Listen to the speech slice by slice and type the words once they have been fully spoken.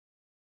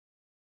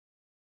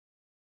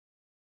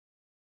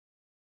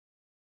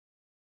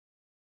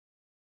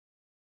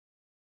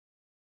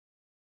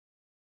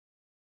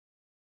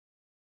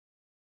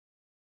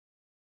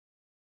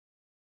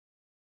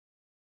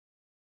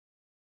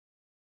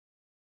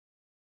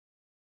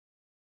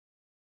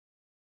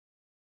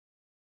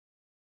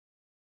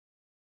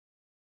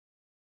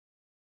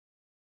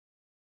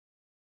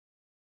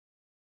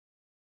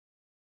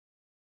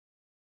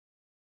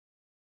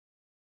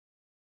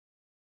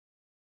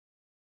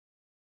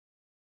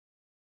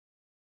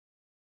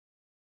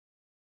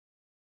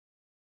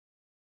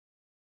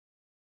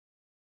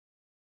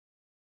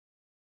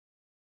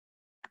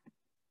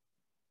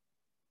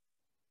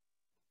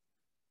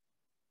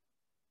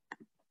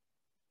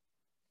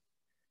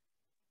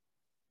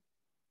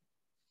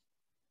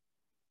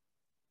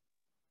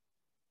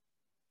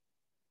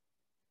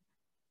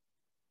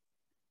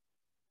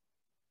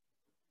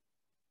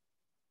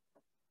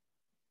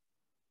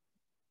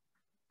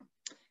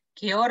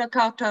Kia ora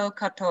koutou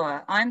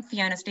katoa. I'm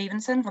Fiona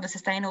Stevenson for the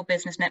Sustainable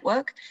Business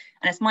Network,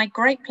 and it's my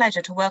great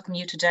pleasure to welcome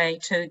you today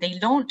to the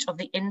launch of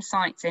the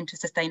Insights into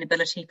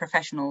Sustainability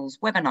Professionals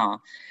webinar.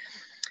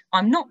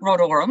 I'm not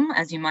Rod Oram,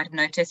 as you might have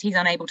noticed. He's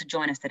unable to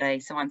join us today,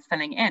 so I'm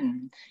filling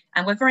in.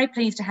 And we're very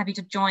pleased to have you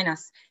to join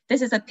us.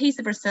 This is a piece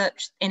of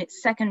research in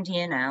its second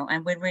year now,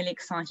 and we're really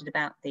excited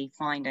about the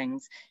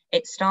findings.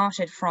 It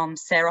started from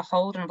Sarah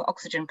Holden of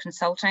Oxygen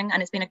Consulting,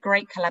 and it's been a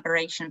great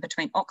collaboration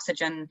between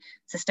Oxygen,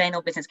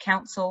 Sustainable Business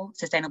Council,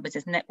 Sustainable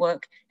Business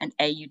Network, and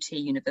AUT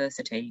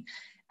University.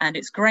 And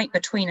it's great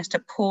between us to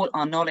pool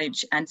our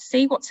knowledge and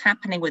see what's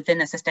happening within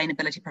the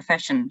sustainability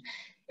profession.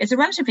 It's a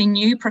relatively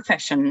new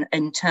profession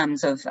in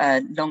terms of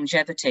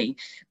longevity,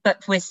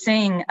 but we're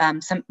seeing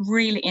some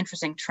really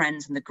interesting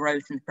trends in the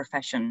growth in the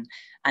profession.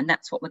 And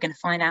that's what we're going to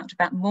find out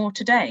about more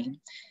today.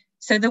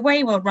 So the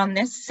way we'll run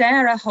this,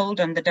 Sarah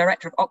Holden, the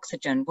Director of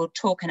Oxygen, will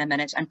talk in a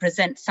minute and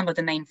present some of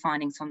the main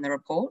findings from the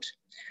report.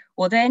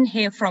 We'll then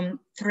hear from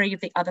three of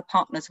the other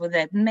partners with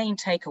their main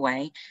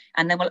takeaway,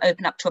 and then we'll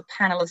open up to a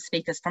panel of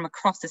speakers from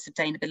across the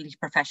sustainability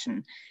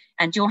profession.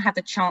 And you'll have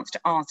the chance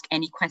to ask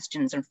any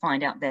questions and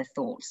find out their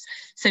thoughts.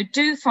 So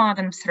do fire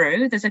them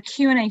through. There's a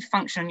Q&A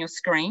function on your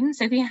screen.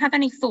 So if you have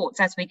any thoughts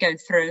as we go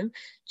through,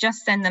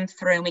 just send them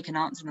through and we can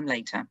answer them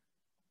later.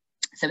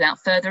 So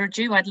without further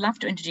ado, I'd love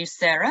to introduce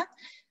Sarah.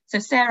 So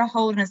Sarah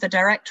Holden is the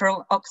Director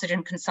of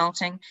Oxygen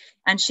Consulting,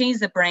 and she's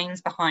the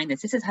brains behind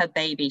this. This is her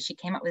baby. She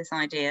came up with this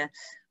idea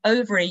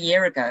over a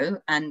year ago,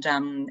 and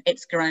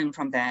it's grown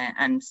from there.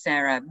 And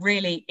Sarah,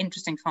 really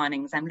interesting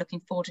findings. I'm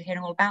looking forward to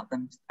hearing all about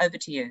them. Over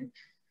to you.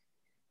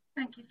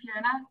 Thank you,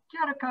 Fiona.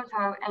 Kia ora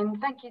koutou,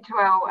 and thank you to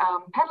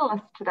our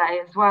panellists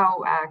today as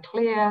well,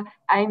 Claire,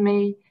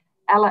 Amy,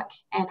 Alec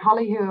and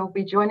Holly, who will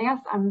be joining us.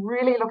 I'm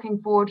really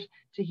looking forward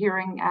to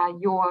hearing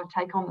your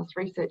take on this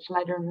research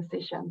later in the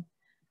session.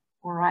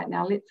 All right,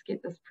 now let's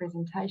get this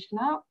presentation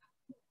up.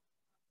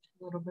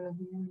 A little bit of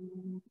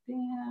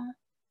there.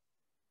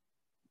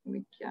 Here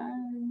we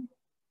go.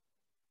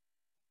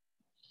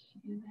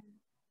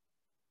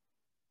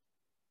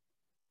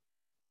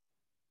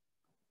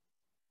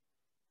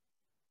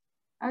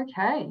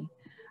 Okay,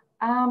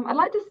 I'd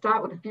like to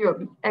start with a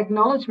few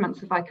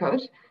acknowledgements, if I could,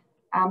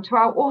 to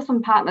our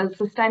awesome partners,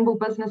 Sustainable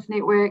Business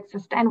Network,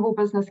 Sustainable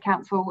Business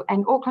Council,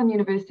 and Auckland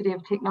University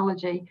of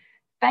Technology.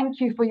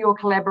 Thank you for your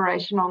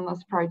collaboration on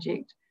this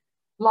project.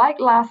 Like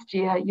last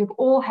year, you've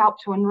all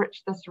helped to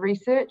enrich this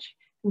research,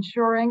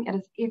 ensuring it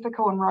is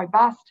ethical and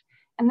robust,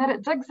 and that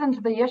it digs into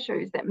the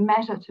issues that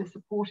matter to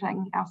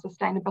supporting our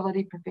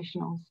sustainability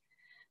professionals.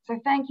 So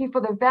thank you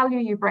for the value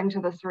you bring to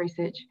this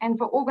research and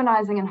for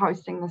organising and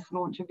hosting this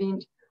launch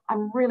event.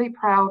 I'm really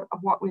proud of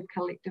what we've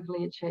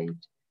collectively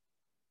achieved.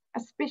 A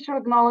special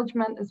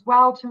acknowledgement as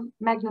well to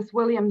Magnus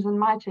Williams and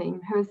my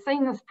team, who has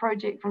seen this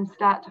project from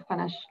start to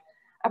finish.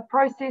 A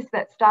process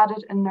that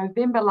started in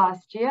November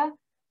last year,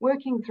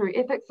 working through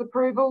ethics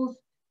approvals,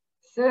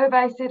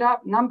 survey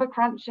setup, number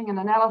crunching and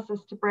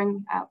analysis to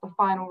bring out the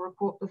final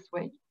report this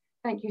week.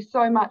 Thank you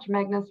so much,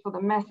 Magnus, for the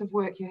massive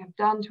work you have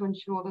done to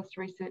ensure this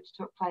research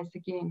took place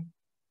again.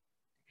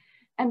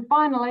 And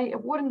finally,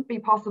 it wouldn't be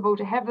possible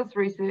to have this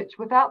research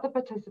without the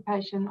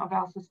participation of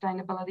our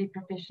sustainability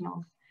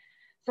professionals.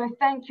 So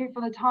thank you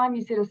for the time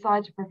you set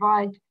aside to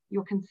provide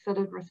your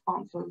considered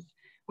responses.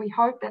 We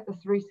hope that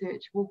this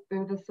research will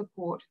further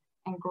support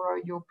and grow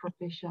your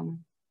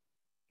profession.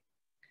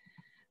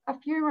 A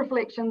few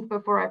reflections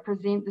before I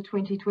present the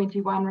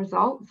 2021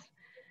 results.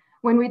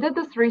 When we did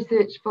this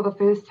research for the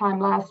first time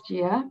last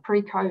year,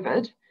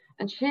 pre-COVID,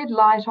 it shed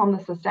light on the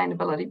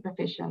sustainability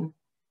profession.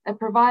 It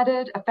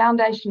provided a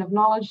foundation of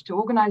knowledge to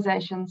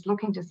organisations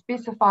looking to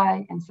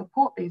specify and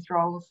support these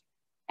roles,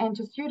 and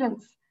to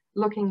students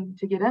looking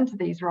to get into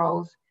these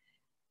roles,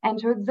 and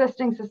to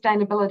existing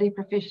sustainability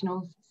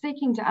professionals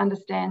seeking to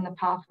understand the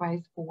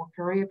pathways for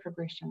career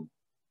progression.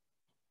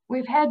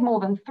 We've had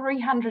more than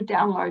 300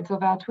 downloads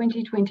of our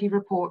 2020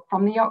 report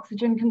from the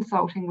Oxygen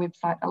Consulting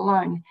website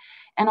alone,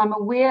 and I'm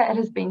aware it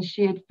has been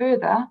shared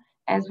further,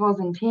 as was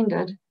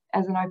intended,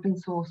 as an open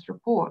source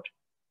report.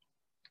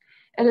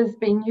 It has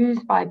been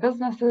used by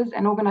businesses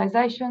and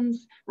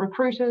organisations,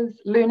 recruiters,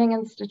 learning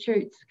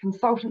institutes,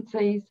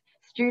 consultancies,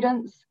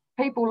 students,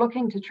 people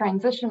looking to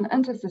transition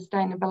into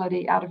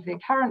sustainability out of their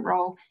current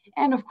role,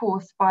 and of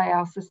course by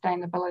our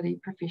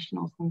sustainability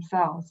professionals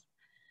themselves.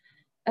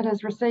 It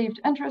has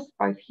received interest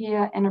both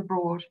here and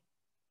abroad.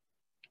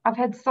 I've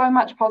had so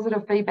much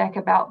positive feedback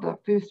about the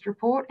first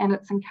report, and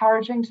it's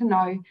encouraging to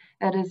know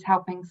that it is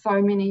helping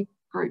so many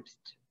groups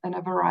in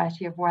a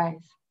variety of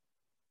ways.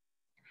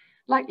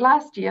 Like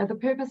last year, the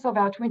purpose of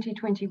our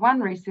 2021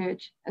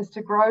 research is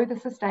to grow the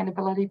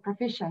sustainability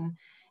profession,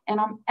 and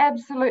I'm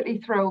absolutely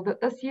thrilled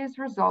that this year's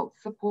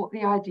results support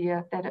the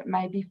idea that it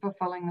may be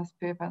fulfilling this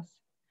purpose.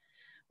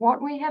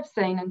 What we have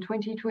seen in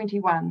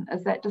 2021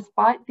 is that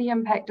despite the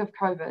impact of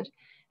COVID,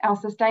 our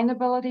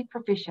sustainability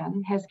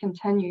profession has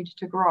continued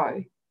to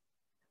grow.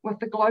 With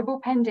the global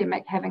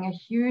pandemic having a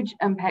huge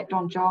impact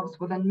on jobs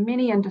within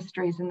many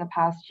industries in the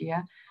past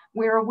year,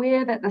 we're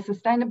aware that the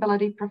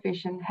sustainability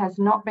profession has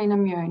not been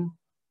immune.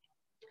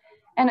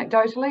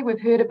 Anecdotally,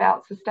 we've heard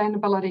about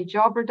sustainability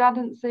job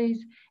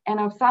redundancies and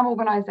of some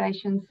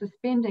organisations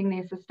suspending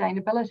their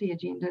sustainability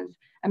agendas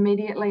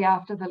immediately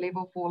after the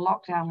level 4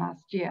 lockdown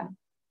last year.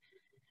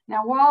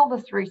 Now, while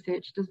this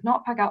research does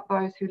not pick up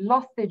those who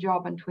lost their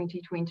job in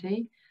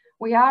 2020,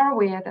 we are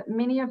aware that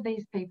many of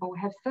these people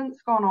have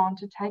since gone on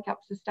to take up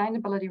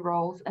sustainability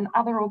roles in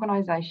other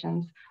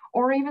organisations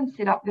or even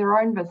set up their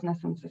own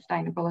business in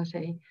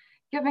sustainability,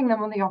 giving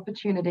them the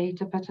opportunity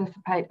to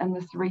participate in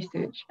this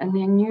research in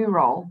their new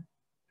role.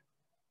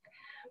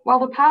 While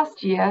the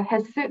past year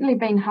has certainly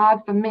been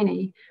hard for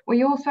many,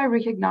 we also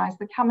recognise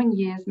the coming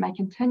years may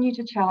continue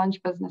to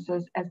challenge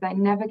businesses as they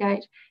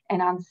navigate an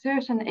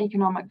uncertain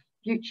economic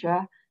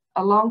future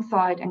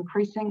alongside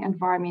increasing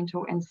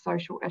environmental and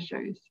social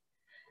issues.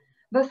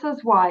 This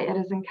is why it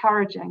is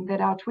encouraging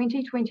that our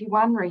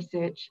 2021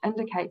 research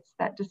indicates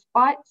that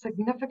despite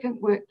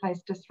significant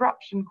workplace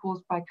disruption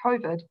caused by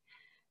COVID,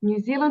 New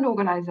Zealand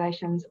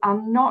organisations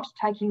are not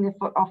taking their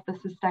foot off the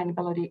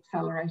sustainability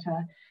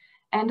accelerator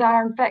and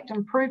are in fact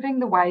improving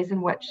the ways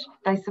in which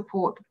they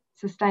support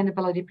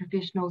sustainability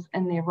professionals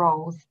in their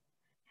roles.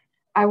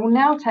 I will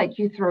now take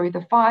you through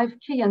the 5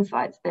 key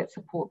insights that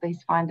support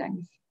these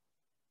findings.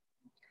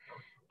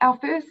 Our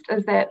first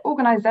is that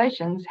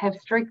organisations have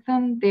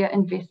strengthened their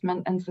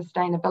investment in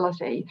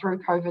sustainability through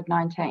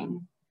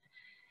COVID-19.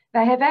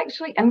 They have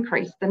actually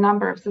increased the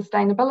number of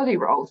sustainability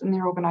roles in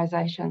their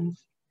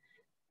organisations.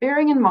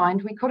 Bearing in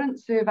mind we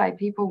couldn't survey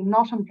people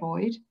not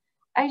employed,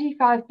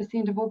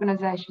 85% of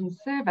organisations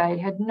surveyed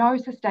had no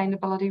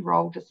sustainability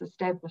role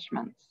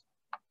disestablishments.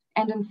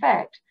 And in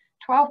fact,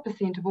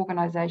 12% of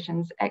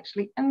organisations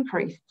actually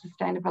increased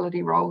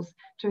sustainability roles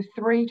to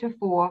 3 to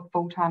 4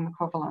 full-time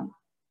equivalent.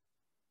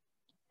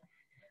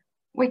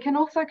 We can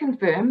also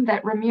confirm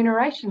that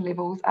remuneration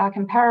levels are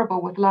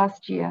comparable with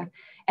last year,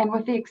 and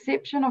with the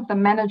exception of the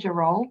manager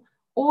role,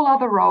 all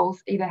other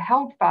roles either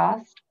held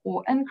fast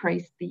or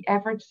increased the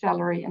average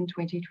salary in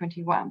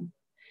 2021.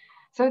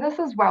 So this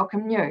is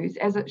welcome news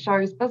as it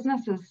shows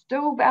businesses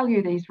still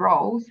value these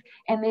roles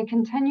and there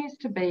continues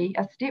to be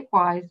a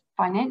stepwise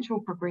financial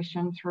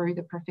progression through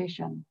the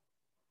profession.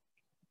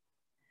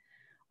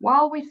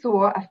 While we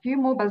saw a few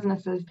more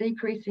businesses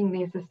decreasing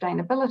their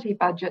sustainability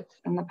budgets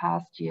in the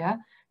past year,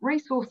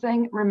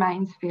 resourcing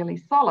remains fairly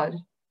solid.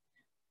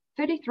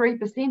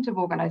 33% of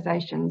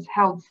organisations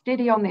held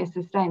steady on their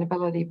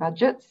sustainability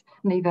budgets,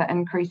 neither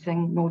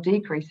increasing nor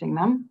decreasing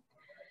them.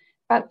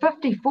 But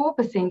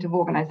 54% of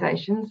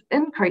organisations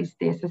increased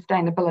their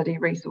sustainability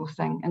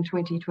resourcing in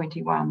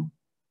 2021.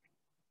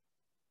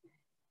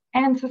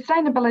 And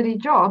sustainability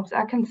jobs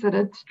are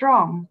considered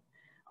strong.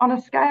 On a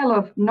scale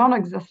of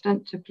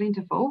non-existent to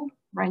plentiful,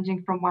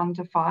 ranging from 1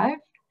 to 5,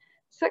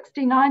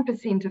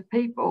 69% of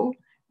people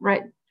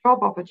rate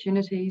job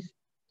opportunities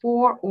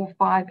 4 or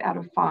 5 out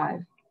of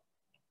 5.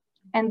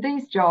 And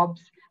these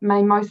jobs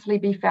may mostly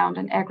be found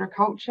in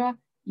agriculture,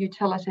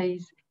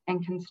 utilities,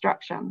 and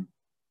construction.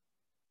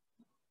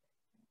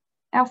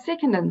 Our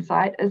second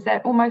insight is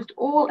that almost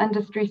all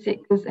industry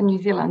sectors in New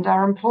Zealand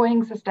are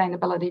employing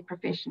sustainability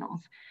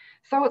professionals.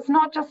 So it's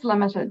not just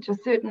limited to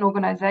certain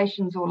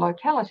organisations or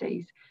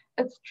localities,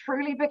 it's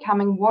truly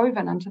becoming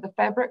woven into the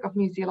fabric of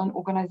New Zealand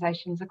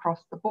organisations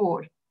across the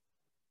board.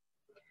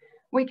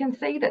 We can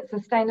see that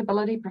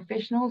sustainability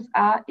professionals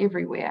are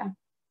everywhere.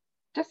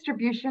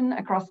 Distribution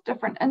across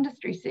different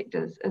industry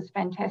sectors is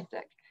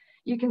fantastic.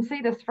 You can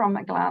see this from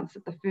a glance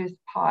at the first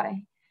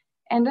pie.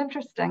 And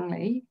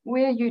interestingly,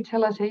 where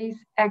utilities,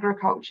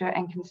 agriculture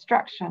and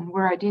construction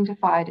were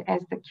identified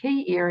as the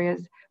key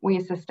areas where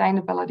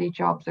sustainability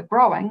jobs are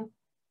growing,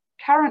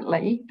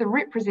 currently the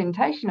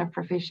representation of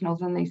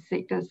professionals in these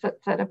sectors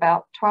sits at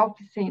about 12%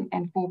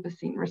 and 4%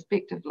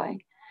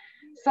 respectively.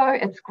 So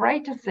it's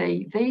great to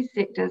see these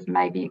sectors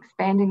may be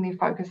expanding their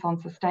focus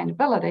on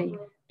sustainability,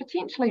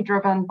 potentially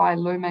driven by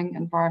looming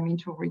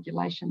environmental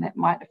regulation that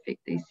might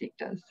affect these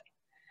sectors.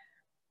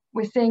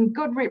 We're seeing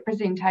good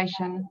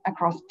representation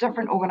across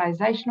different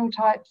organisational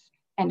types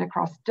and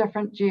across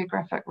different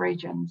geographic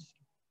regions.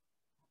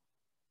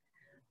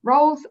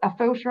 Roles are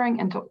filtering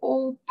into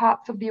all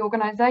parts of the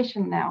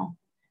organisation now.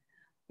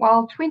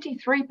 While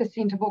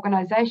 23% of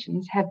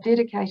organisations have a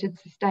dedicated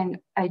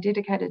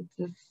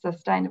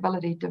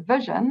sustainability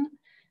division,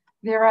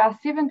 there are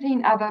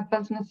 17 other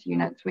business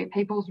units where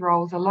people's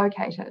roles are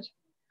located.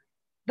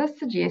 This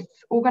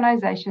suggests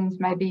organisations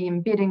may be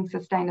embedding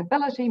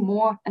sustainability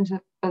more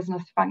into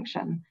business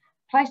function,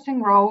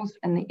 placing roles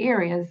in the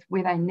areas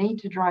where they need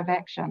to drive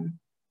action.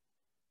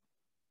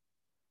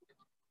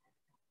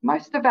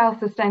 Most of our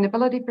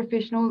sustainability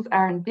professionals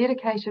are in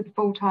dedicated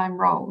full-time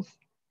roles.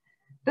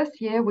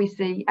 This year we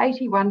see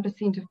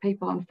 81% of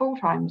people in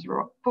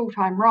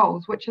full-time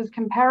roles, which is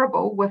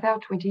comparable with our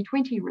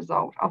 2020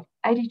 result of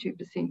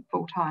 82%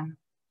 full-time.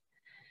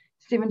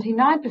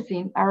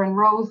 79% are in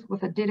roles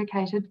with a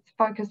dedicated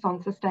focus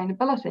on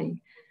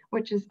sustainability,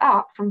 which is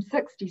up from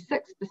 66%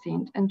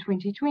 in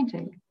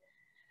 2020.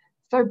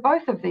 So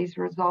both of these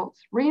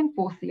results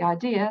reinforce the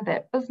idea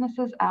that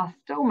businesses are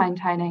still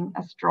maintaining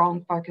a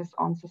strong focus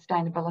on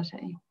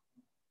sustainability.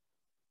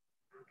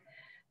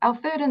 Our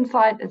third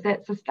insight is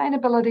that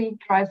sustainability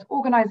drives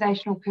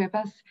organisational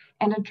purpose,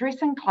 and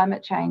addressing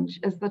climate change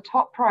is the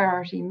top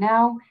priority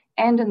now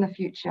and in the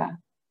future.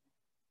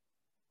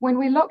 When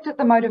we looked at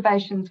the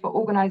motivations for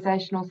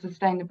organisational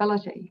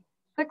sustainability,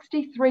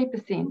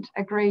 63%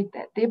 agreed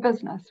that their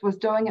business was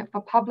doing it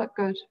for public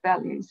good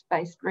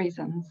values-based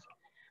reasons.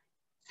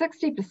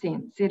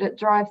 60% said it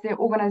drives their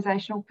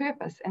organisational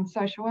purpose and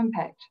social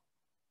impact.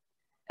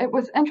 It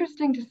was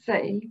interesting to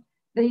see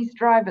these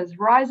drivers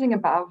rising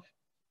above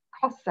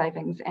cost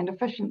savings and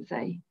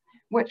efficiency,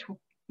 which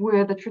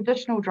were the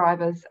traditional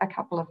drivers a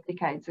couple of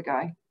decades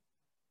ago.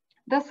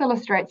 This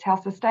illustrates how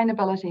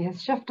sustainability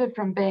has shifted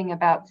from being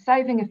about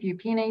saving a few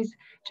pennies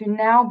to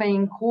now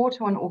being core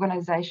to an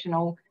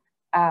organisational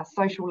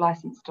social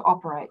licence to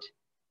operate.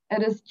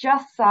 It is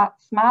just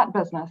smart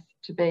business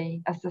to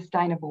be a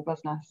sustainable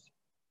business.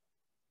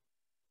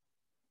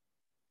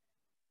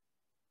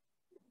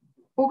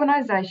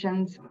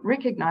 Organisations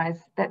recognise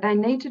that they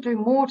need to do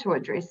more to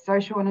address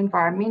social and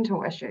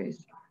environmental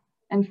issues.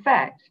 In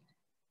fact,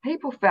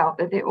 people felt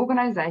that their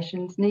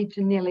organisations need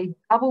to nearly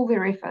double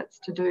their efforts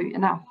to do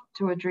enough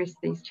to address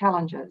these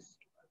challenges.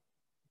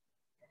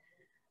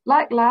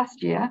 Like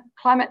last year,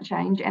 climate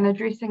change and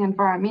addressing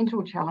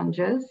environmental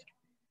challenges,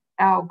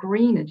 our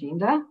green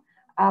agenda,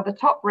 are the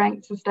top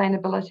ranked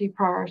sustainability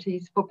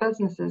priorities for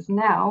businesses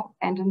now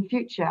and in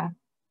future.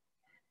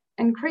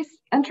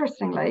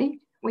 Interestingly,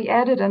 we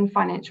added in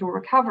financial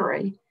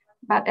recovery,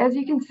 but as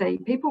you can see,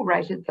 people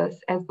rated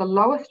this as the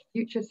lowest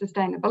future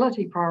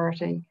sustainability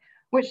priority,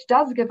 which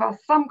does give us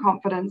some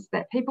confidence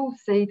that people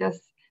see this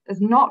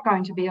as not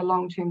going to be a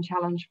long-term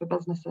challenge for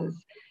businesses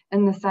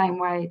in the same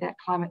way that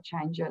climate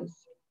change is.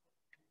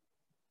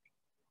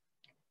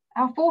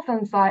 Our fourth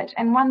insight,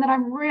 and one that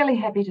I'm really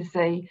happy to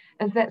see,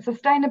 is that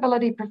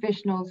sustainability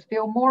professionals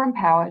feel more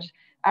empowered,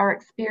 are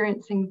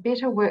experiencing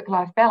better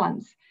work-life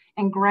balance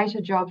and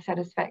greater job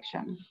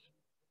satisfaction.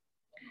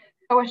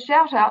 So a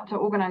shout out to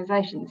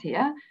organisations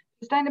here.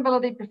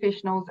 Sustainability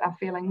professionals are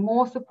feeling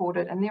more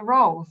supported in their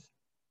roles.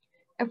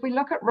 If we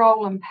look at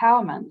role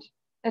empowerment,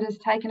 it has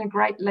taken a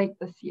great leap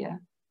this year.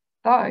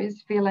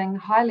 Those feeling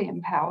highly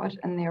empowered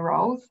in their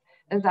roles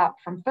is up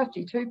from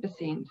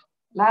 52%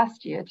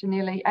 last year to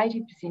nearly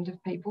 80%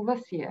 of people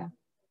this year.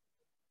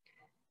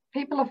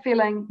 People are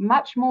feeling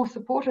much more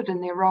supported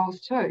in their roles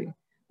too,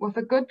 with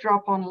a good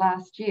drop on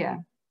last year,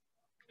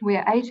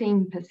 where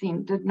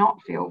 18% did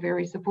not feel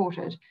very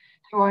supported,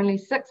 to only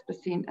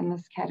 6% in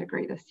this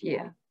category this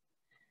year.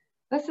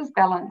 This is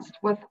balanced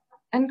with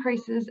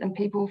increases in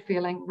people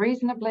feeling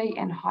reasonably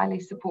and highly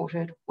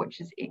supported, which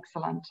is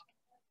excellent.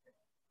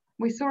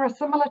 We saw a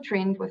similar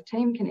trend with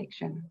team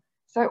connection.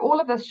 So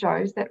all of this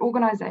shows that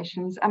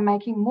organisations are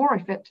making more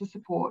effort to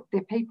support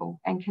their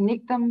people and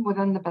connect them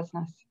within the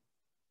business.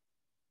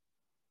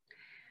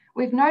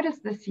 We've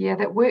noticed this year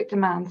that work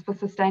demands for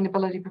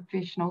sustainability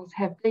professionals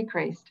have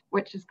decreased,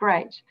 which is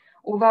great.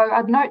 Although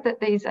I'd note that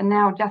these are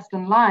now just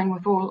in line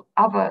with all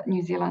other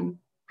New Zealand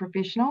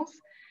professionals,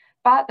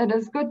 but it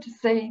is good to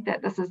see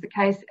that this is the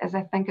case, as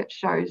I think it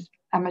shows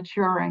a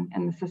maturing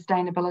in the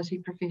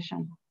sustainability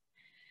profession.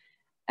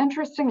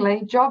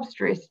 Interestingly, job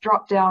stress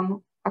dropped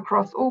down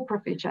across all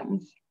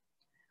professions,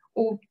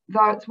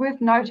 although it's worth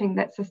noting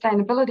that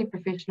sustainability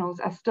professionals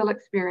are still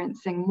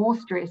experiencing more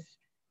stress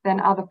than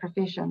other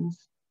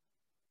professions.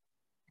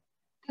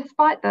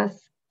 Despite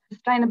this,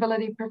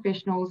 sustainability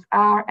professionals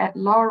are at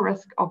lower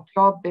risk of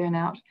job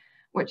burnout,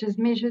 which is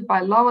measured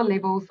by lower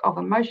levels of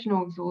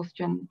emotional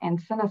exhaustion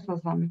and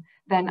cynicism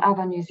than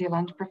other New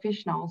Zealand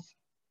professionals.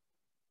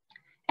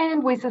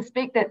 And we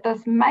suspect that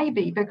this may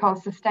be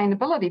because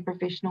sustainability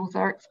professionals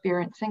are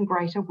experiencing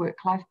greater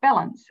work-life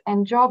balance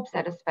and job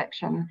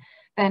satisfaction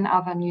than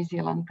other New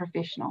Zealand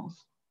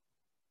professionals.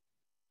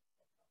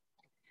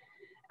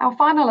 Our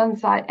final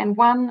insight, and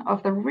one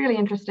of the really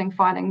interesting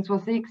findings,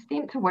 was the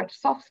extent to which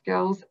soft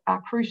skills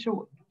are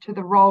crucial to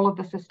the role of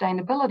the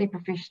sustainability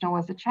professional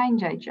as a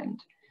change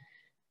agent.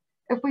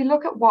 If we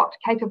look at what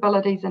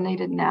capabilities are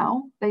needed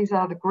now, these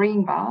are the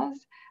green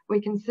bars,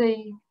 we can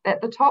see that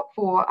the top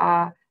four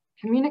are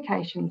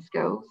communication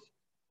skills,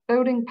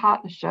 building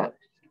partnerships,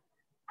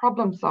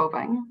 problem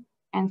solving,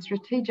 and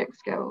strategic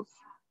skills.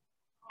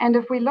 And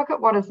if we look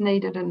at what is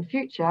needed in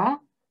future,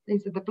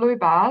 these are the blue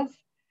bars,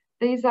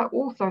 these are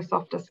also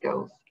softer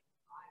skills.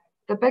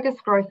 The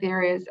biggest growth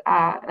areas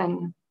are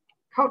in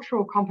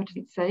cultural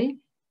competency,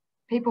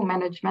 people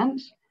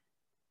management,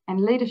 and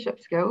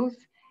leadership skills,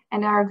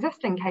 and our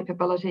existing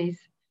capabilities,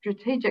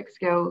 strategic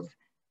skills,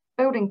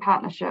 building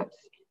partnerships,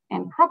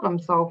 and problem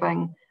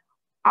solving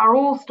are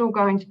all still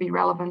going to be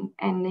relevant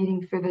and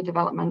needing further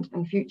development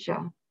in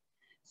future.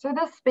 So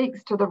this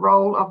speaks to the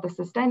role of the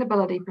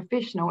sustainability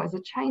professional as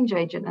a change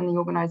agent in the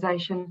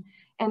organisation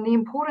and the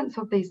importance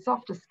of these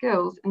softer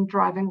skills in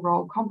driving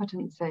role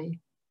competency.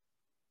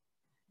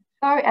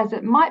 So as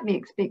it might be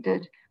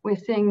expected, we're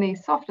seeing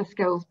these softer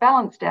skills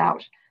balanced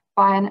out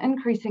by an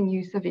increasing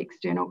use of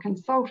external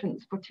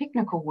consultants for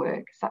technical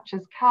work, such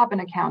as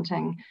carbon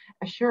accounting,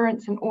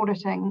 assurance and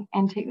auditing,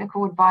 and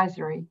technical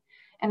advisory.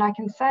 And I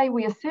can say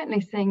we are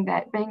certainly seeing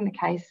that being the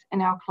case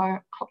in our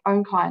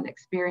own client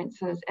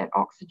experiences at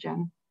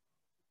Oxygen.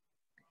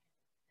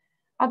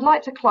 I'd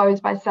like to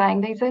close by saying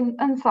these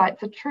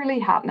insights are truly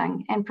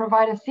heartening and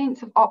provide a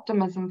sense of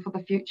optimism for the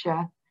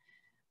future.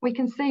 We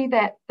can see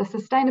that the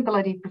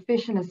sustainability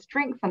profession is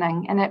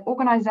strengthening and that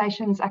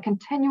organisations are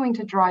continuing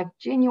to drive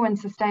genuine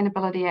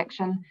sustainability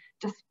action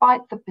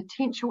despite the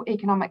potential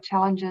economic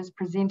challenges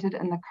presented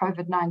in the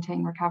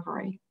COVID-19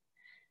 recovery.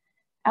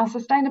 Our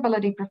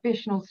sustainability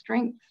professionals'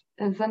 strength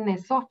is in their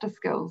softer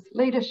skills,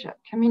 leadership,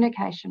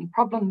 communication,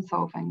 problem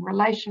solving,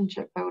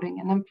 relationship building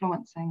and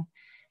influencing,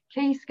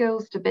 key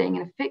skills to being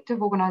an effective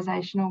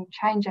organisational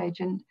change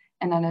agent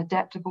in an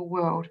adaptable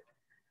world.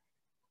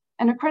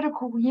 In a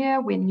critical year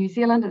when New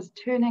Zealand is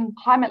turning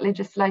climate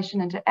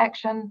legislation into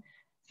action,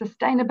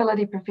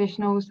 sustainability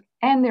professionals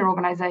and their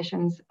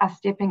organisations are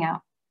stepping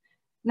up.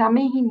 Ngā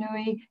mihi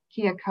nui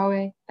kia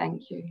koe,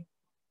 thank you.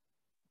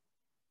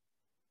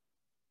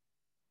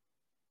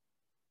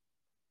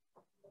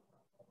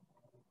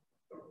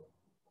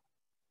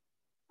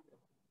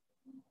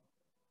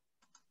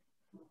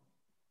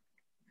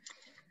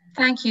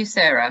 Thank you,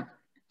 Sarah.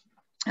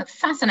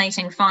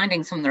 Fascinating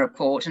findings from the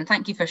report, and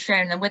thank you for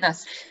sharing them with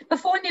us.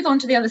 Before we move on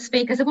to the other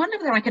speakers, I wonder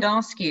whether I could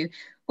ask you,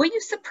 were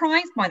you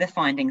surprised by the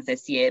findings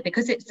this year?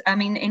 Because it's, I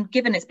mean,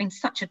 given it's been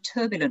such a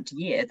turbulent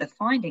year, the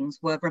findings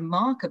were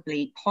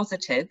remarkably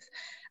positive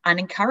and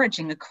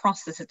encouraging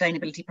across the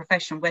sustainability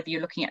profession, whether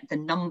you're looking at the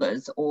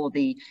numbers or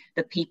the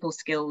people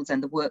skills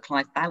and the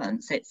work-life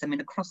balance. It's, I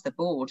mean, across the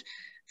board,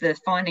 the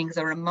findings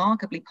are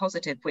remarkably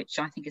positive, which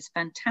I think is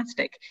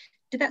fantastic.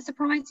 Did that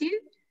surprise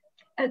you?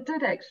 It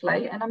did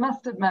actually, and I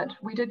must admit,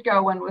 we did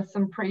go in with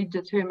some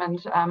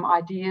predetermined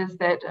ideas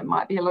that it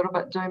might be a little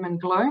bit doom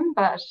and gloom,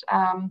 but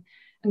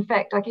in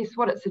fact, I guess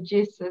what it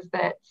suggests is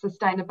that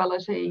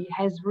sustainability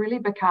has really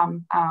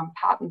become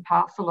part and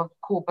parcel of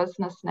core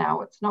business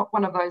now. It's not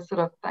one of those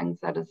sort of things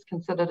that is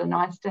considered a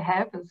nice to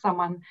have, as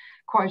someone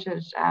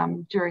quoted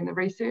during the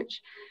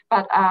research,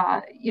 but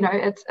you know,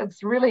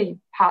 it's really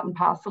part and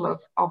parcel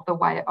of a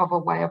way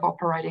of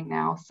operating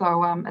now.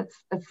 So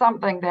it's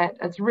something that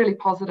it's really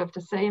positive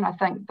to see, and I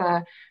think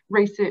the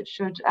research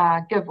should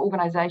give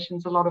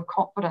organisations a lot of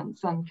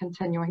confidence in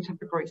continuing to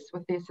progress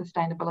with their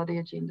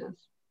sustainability agendas.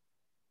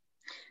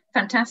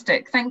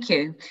 Fantastic, thank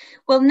you.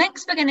 Well,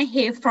 next we're going to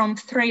hear from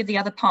three of the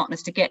other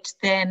partners to get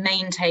their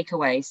main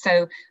takeaway.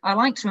 So I'd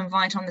like to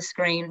invite on the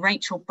screen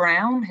Rachel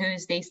Brown,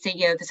 who's the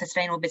CEO of the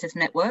Sustainable Business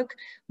Network,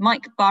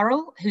 Mike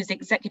Burrell, who's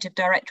Executive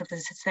Director of the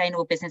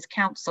Sustainable Business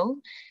Council,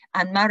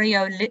 and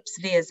Mario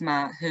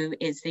Lipsviersma, who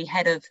is the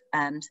Head of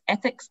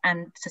Ethics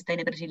and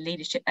Sustainability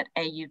Leadership at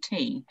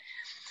AUT.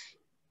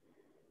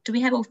 Do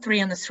we have all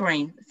three on the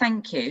screen?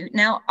 Thank you.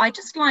 Now, I'd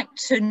just like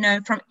to know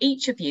from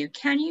each of you,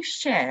 can you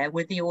share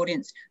with the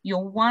audience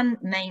your one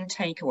main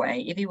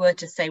takeaway? If you were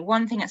to say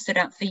one thing that stood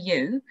out for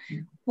you,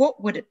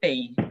 what would it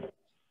be?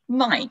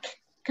 Mike,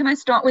 can I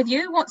start with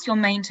you? What's your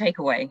main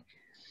takeaway?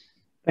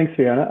 Thanks,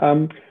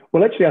 Fiona.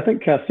 Well, actually, I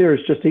think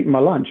Sarah's just eaten my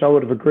lunch. I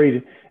would have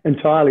agreed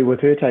entirely with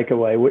her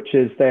takeaway, which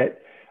is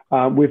that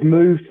we've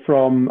moved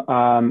from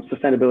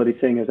sustainability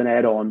seeing as an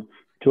add-on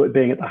to it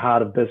being at the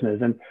heart of business.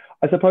 And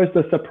I suppose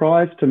the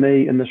surprise to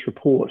me in this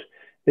report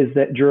is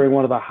that during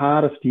one of the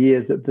hardest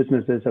years that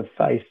businesses have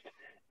faced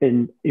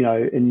in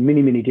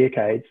many, many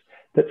decades,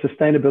 that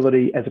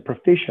sustainability as a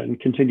profession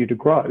continued to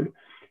grow.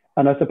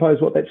 And I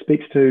suppose what that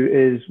speaks to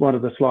is one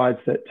of the slides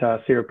that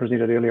Sarah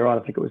presented earlier on,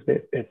 I think it was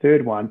their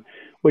third one,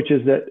 which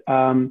is that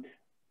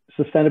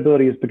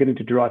sustainability is beginning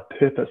to drive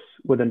purpose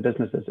within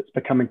businesses. It's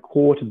becoming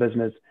core to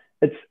business.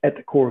 It's at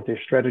the core of their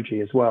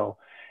strategy as well.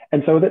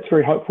 And so that's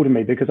very hopeful to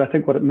me, because I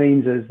think what it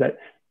means is that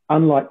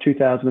unlike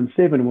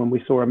 2007, when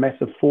we saw a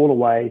massive fall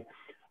away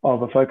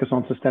of a focus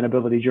on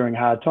sustainability during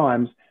hard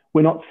times,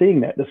 we're not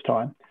seeing that this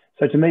time.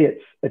 So to me,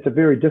 it's a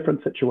very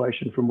different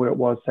situation from where it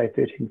was, say,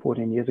 13,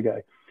 14 years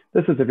ago.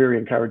 This is a very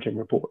encouraging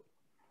report.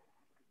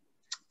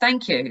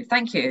 Thank you,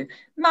 thank you.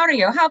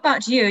 Mario, how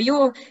about you?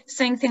 You're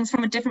seeing things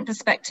from a different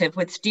perspective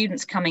with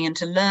students coming in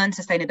to learn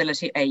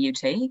sustainability at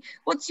AUT.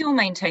 What's your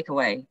main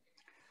takeaway?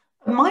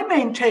 My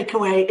main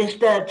takeaway is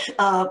that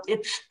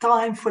it's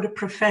time for the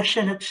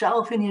profession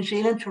itself in New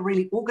Zealand to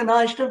really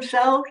organise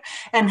themselves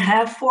and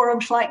have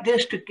forums like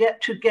this to get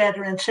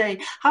together and say,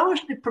 how is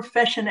the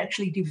profession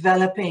actually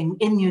developing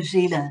in New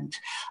Zealand?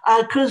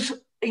 Because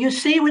you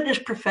see with this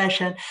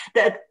profession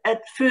that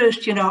at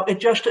first, it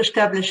just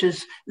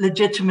establishes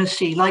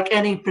legitimacy like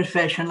any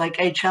profession, like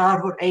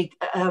HR or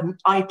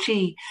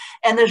IT.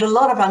 And there's a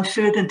lot of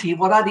uncertainty.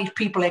 What are these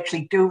people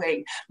actually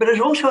doing? But there's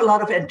also a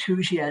lot of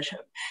enthusiasm.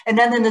 And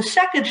then in the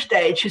second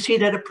stage, you see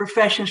that a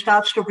profession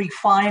starts to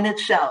refine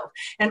itself.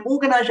 And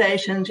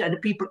organizations and the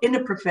people in the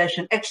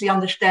profession actually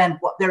understand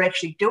what they're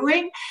actually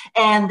doing.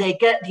 And they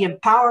get the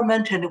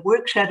empowerment and the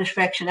work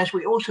satisfaction, as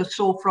we also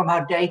saw from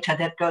our data,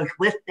 that goes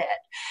with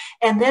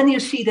that. And then you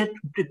see that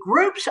the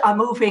groups are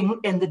moving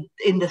in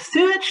the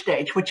third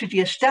stage, which is the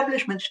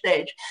establishment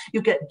stage.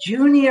 You get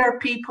junior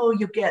people,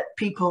 you get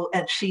people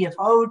at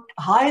CFO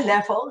high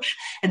levels,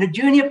 and the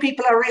junior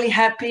people are really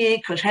happy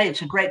because, hey,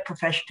 it's a great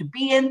profession to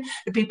be in.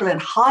 The people in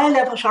high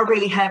levels are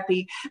really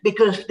happy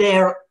because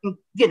they're,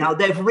 you know,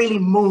 they've really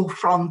moved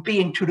from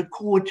being to the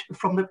core,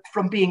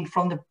 from being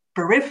from the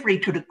periphery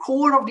to the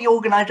core of the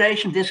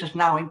organization. This is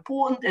now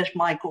important, as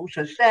Mike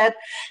also said,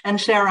 and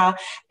Sarah.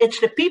 It's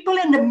the people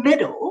in the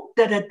middle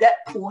that at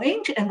that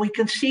point, and we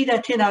can see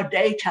that in our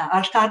data,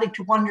 are starting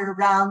to wander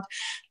around.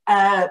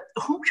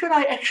 Whom should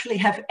I actually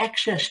have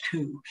access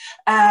to?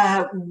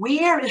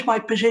 Where is my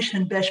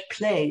position best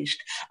placed?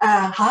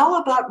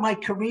 How about my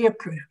career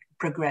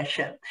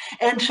progression?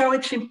 And so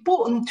it's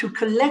important to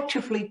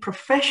collectively,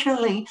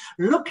 professionally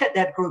look at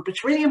that group.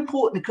 It's really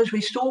important because we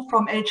saw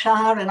from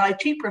HR and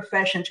IT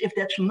professions, if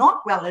that's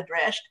not well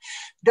addressed,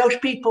 those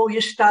people,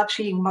 you start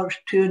seeing most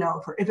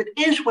turnover. If it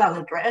is well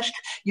addressed,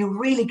 you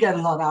really get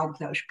a lot out of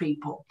those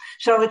people.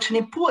 So it's an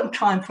important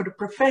time for the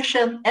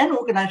profession and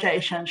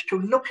organizations to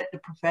look at the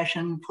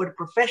profession, for the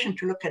profession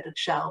to look at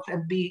itself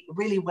and be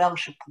really well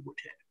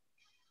supported.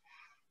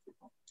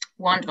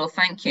 Wonderful,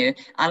 thank you.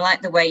 I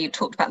like the way you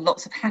talked about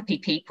lots of happy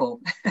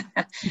people.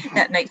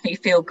 That makes me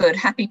feel good.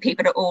 Happy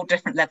people at all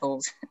different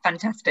levels.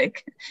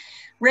 Fantastic.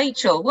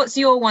 Rachel, what's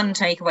your one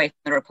takeaway from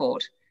the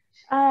report?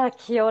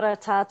 Kia ora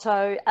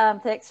tātou.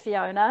 Thanks,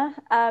 Fiona.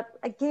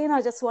 Again,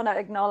 I just want to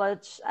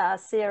acknowledge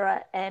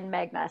Sarah and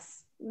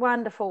Magnus.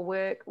 Wonderful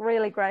work,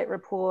 really great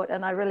report,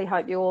 and I really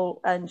hope you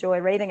all enjoy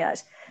reading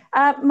it.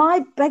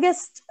 My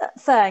biggest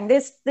thing,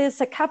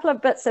 there's a couple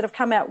of bits that have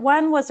come out.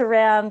 One was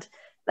around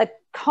the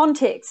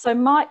context. So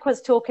Mike was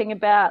talking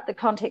about the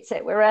context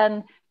that we're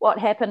in, what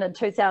happened in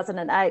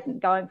 2008 and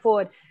going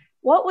forward.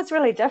 What was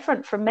really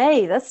different for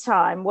me this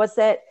time was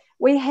that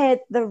we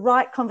had the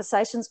right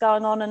conversations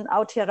going on in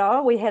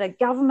Aotearoa. We had a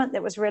government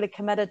that was really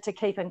committed to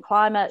keeping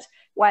climate,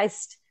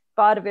 waste,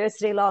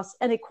 biodiversity loss,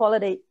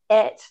 inequality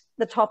at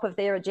the top of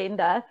their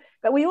agenda.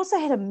 But we also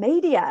had a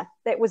media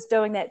that was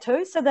doing that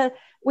too. So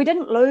we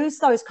didn't lose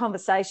those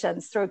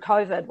conversations through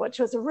COVID, which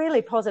was a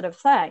really positive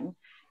thing.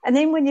 And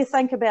then when you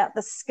think about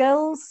the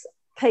skills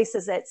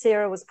pieces that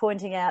Sarah was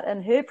pointing out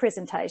in her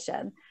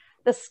presentation,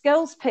 the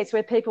skills piece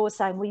where people were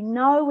saying, we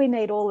know we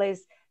need all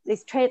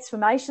these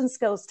transformation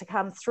skills to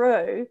come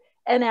through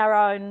in our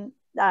own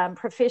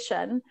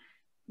profession,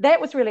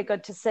 that was really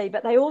good to see.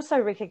 But they also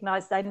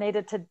recognised they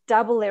needed to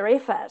double their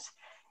effort.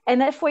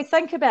 And if we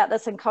think about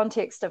this in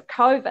context of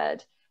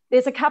COVID,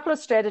 there's a couple of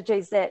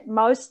strategies that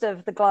most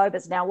of the globe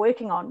is now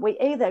working on. We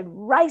either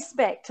race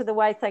back to the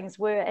way things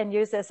were and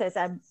use this as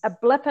a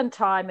blip in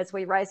time as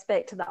we race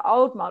back to the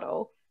old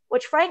model,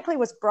 which frankly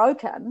was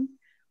broken,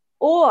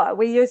 or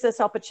we use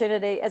this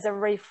opportunity as a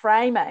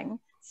reframing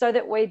so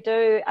that we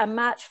do a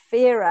much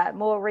fairer,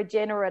 more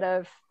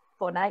regenerative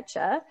for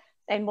nature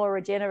and more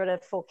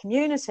regenerative for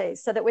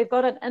communities, so that we've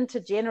got an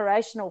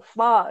intergenerational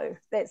flow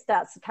that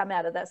starts to come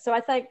out of this. So I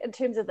think in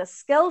terms of the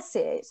skill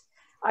set,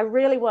 I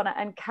really want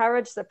to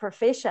encourage the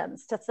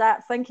professions to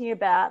start thinking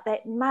about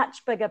that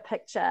much bigger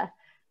picture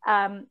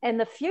and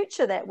the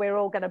future that we're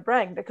all going to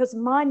bring, because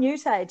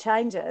minutiae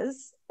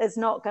changes is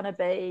not going to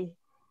be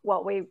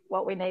what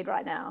we need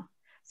right now.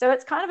 So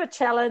it's kind of a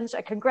challenge,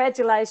 a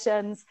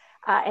congratulations,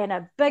 and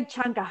a big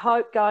chunk of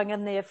hope going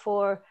in there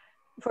for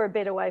a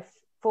better way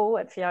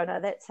forward, Fiona.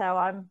 That's how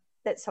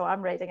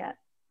I'm reading it.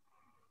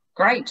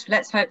 Great,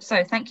 let's hope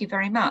so. Thank you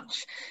very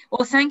much.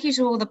 Well, thank you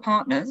to all the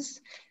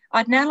partners.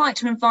 I'd now like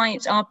to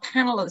invite our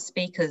panel of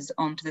speakers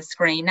onto the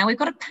screen. Now, we've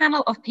got a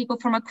panel of people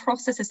from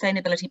across the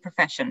sustainability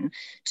profession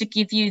to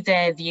give you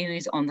their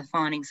views on the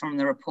findings from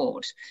the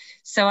report.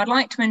 So I'd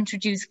like to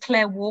introduce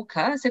Claire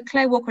Walker. So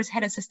Claire Walker is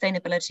Head of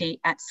Sustainability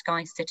at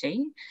Sky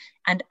City,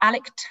 and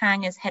Alec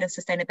Tang is Head of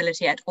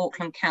Sustainability at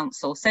Auckland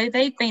Council. So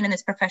they've been in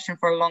this profession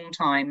for a long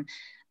time.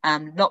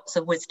 Lots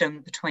of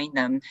wisdom between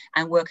them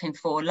and working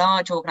for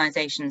large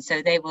organisations,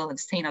 so they will have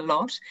seen a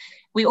lot.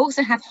 We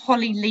also have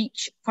Holly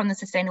Leach from the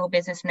Sustainable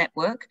Business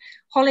Network.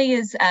 Holly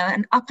is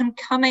an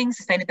up-and-coming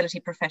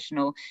sustainability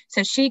professional.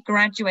 So she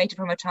graduated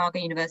from Otago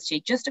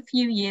University just a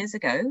few years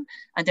ago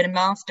and did a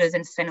master's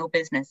in sustainable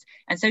business.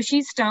 And so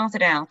she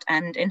started out,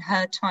 and in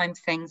her time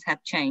things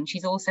have changed.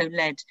 She's also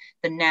led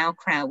the Now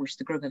Crowd, which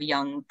is a group of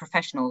young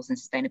professionals in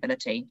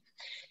sustainability.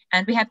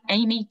 And we have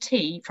Amy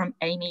T from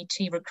Amy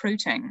T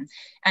Recruiting.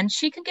 And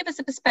she can give us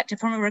a perspective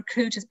from a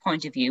recruiter's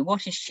point of view.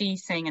 What is she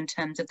seeing in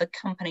terms of the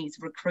companies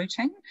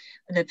recruiting,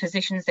 the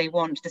positions they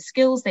want, the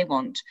skills they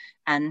want,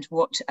 and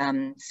what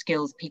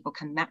skills people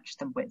can match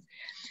them with?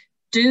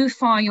 Do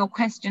fire your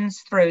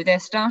questions through. They're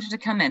starting to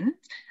come in.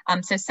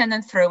 So send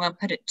them through and I'll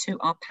put it to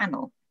our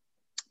panel.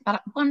 But I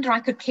wonder I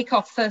could kick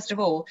off first of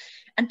all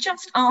and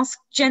just ask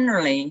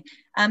generally,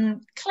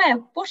 Claire,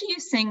 what are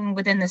you seeing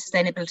within the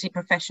sustainability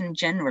profession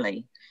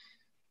generally?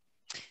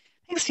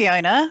 Thanks,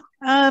 Fiona.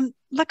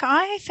 Look,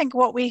 I think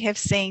what we have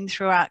seen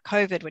throughout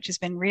COVID, which has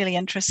been really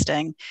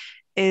interesting,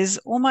 is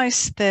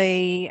almost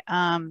the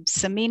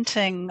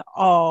cementing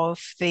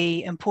of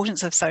the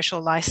importance of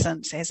social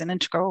license as an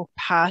integral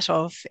part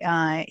of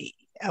a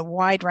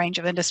wide range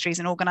of industries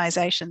and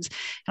organizations.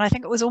 And I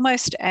think it was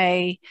almost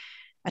a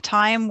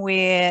time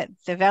where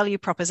the value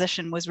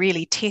proposition was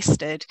really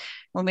tested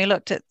when we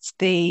looked at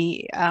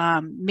the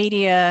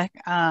media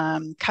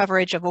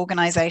coverage of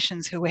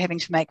organisations who were having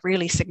to make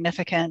really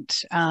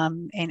significant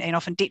and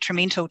often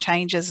detrimental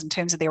changes in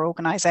terms of their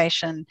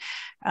organisation.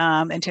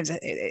 In terms of,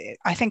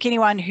 I think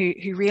anyone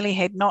who really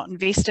had not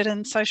invested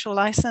in social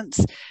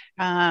licence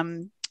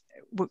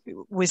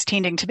was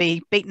tending to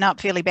be beaten up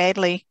fairly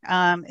badly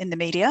in the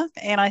media.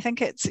 And I think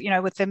it's,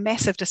 with the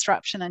massive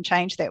disruption and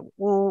change that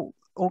all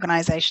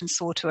organisations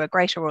saw to a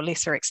greater or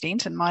lesser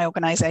extent. In my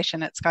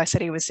organisation at Sky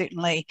City was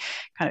certainly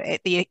kind of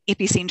at the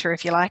epicentre,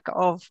 if you like,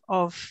 of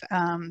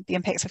the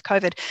impacts of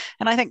COVID.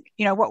 And I think,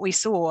 what we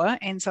saw,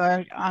 and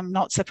so I'm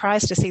not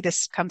surprised to see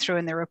this come through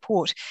in the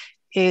report,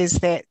 is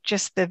that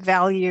just the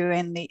value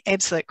and the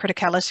absolute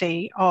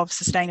criticality of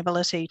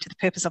sustainability to the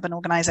purpose of an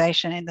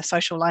organisation and the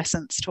social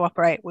licence to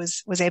operate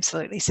was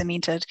absolutely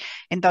cemented.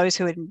 And those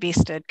who had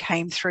invested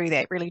came through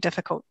that really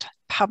difficult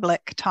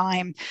public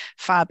time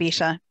far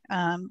better,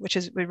 which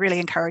is really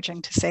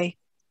encouraging to see.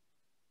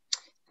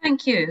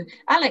 Thank you.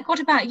 Alec, what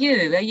about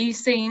you? Are you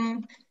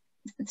seeing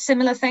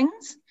similar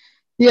things?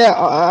 Yeah,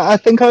 I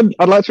think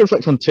I'd like to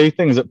reflect on two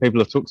things that people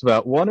have talked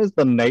about. One is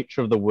the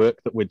nature of the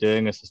work that we're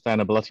doing as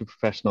sustainability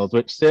professionals,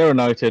 which Sarah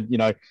noted,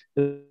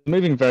 is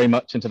moving very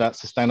much into that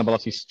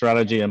sustainability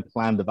strategy and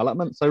plan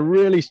development. So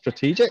really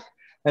strategic.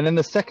 And then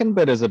the second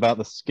bit is about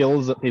the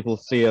skills that people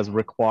see as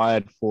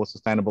required for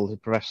sustainability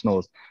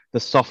professionals, the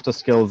softer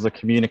skills, the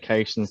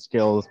communication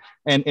skills,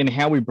 and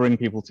how we bring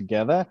people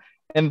together.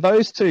 And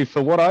those two,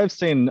 for what I've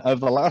seen over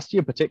the last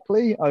year,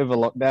 particularly over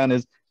lockdown,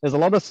 is there's a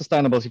lot of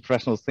sustainability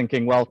professionals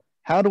thinking, well,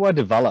 how do I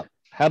develop?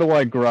 How do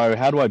I grow?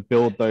 How do I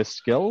build those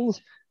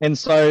skills? And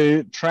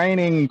so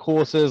training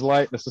courses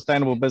like the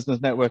Sustainable Business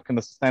Network and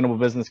the Sustainable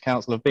Business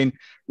Council have been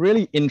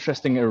really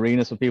interesting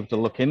arenas for people to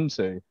look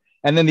into.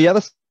 And then the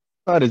other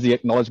side is the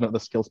acknowledgement of the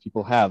skills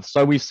people have.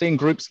 So we've seen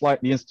groups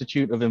like the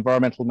Institute of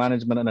Environmental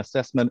Management and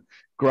Assessment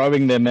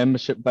growing their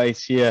membership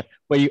base here,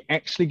 where you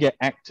actually get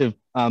active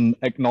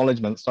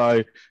acknowledgement.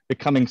 So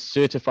becoming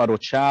certified or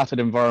chartered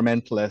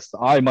environmentalists.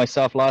 I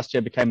myself last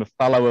year became a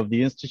fellow of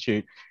the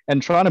Institute,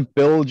 and trying to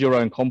build your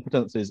own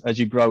competencies as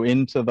you grow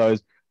into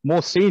those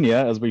more senior,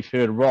 as we've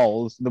heard,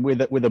 roles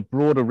with a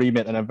broader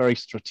remit and a very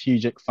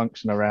strategic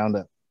function around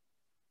it.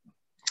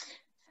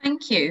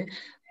 Thank you.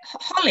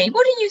 Holly,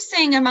 what are you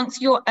seeing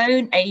amongst your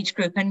own age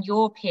group and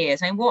your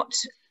peers? I mean, what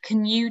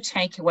can you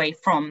take away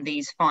from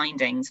these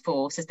findings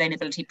for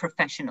sustainability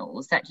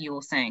professionals that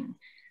you're seeing?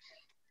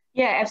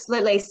 Yeah,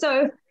 absolutely.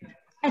 So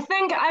I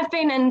think I've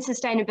been in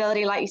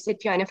sustainability, like you said,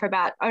 Fiona, for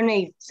about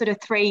only sort of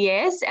 3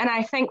 years. And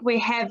I think we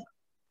have,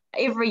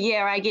 every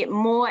year I get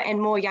more and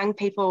more young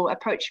people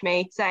approach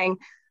me saying,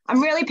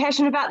 I'm really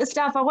passionate about this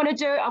stuff. I want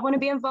to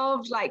be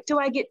involved. Like, do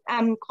I get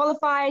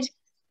qualified?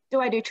 Do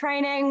I do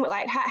training?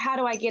 Like, how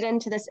do I get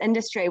into this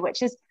industry,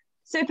 which is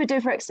super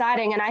duper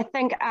exciting. And I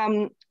think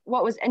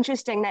what was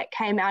interesting that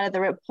came out of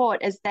the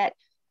report is that,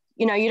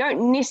 you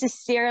don't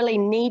necessarily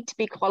need to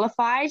be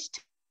qualified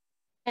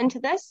into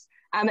this.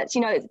 It's,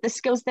 the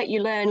skills that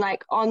you learn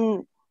like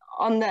on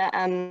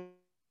the,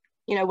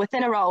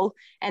 within a role,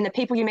 and the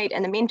people you meet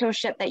and the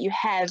mentorship that you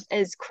have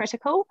is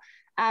critical.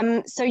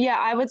 So yeah,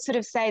 I would sort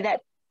of say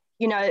that,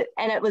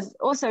 and it was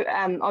also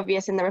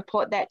obvious in the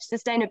report that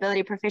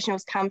sustainability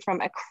professionals come from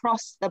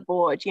across the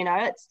board.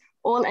 It's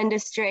all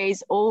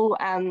industries, all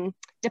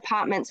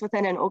departments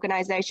within an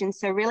organization.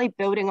 So really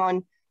building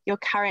on your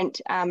current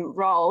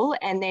role,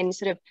 and then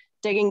sort of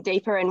digging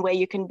deeper in where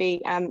you can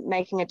be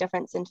making a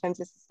difference in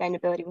terms of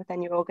sustainability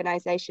within your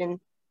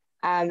organization,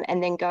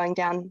 and then going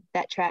down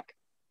that track.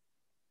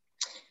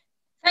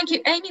 Thank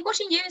you. Amy, what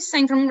are you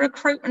saying from a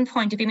recruitment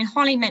point of view? I mean,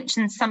 Holly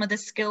mentioned some of the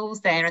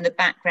skills there and the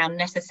background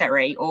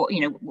necessary, or,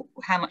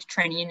 how much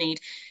training you need.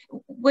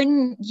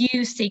 When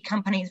you see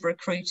companies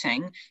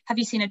recruiting, have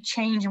you seen a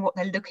change in what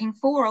they're looking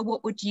for, or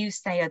what would you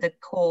say are the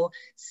core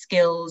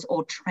skills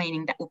or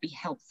training that would be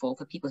helpful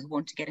for people who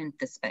want to get into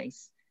the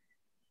space?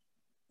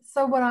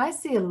 So what I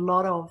see a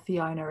lot of,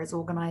 Fiona, is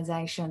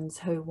organisations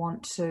who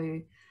want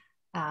to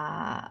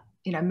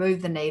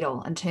move the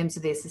needle in terms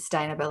of their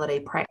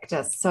sustainability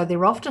practice. So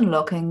they're often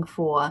looking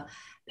for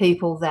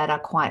people that are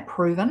quite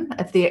proven.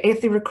 If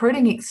they're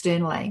recruiting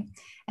externally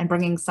and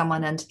bringing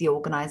someone into the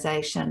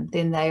organisation,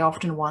 then they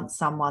often want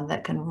someone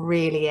that can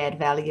really add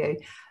value,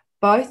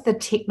 both the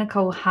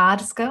technical hard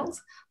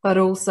skills, but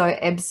also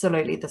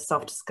absolutely the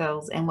soft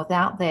skills. And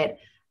without that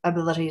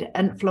ability to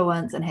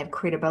influence and have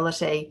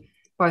credibility,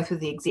 both with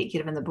the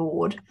executive and the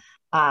board,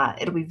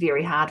 it'll be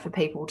very hard for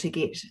people to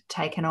get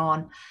taken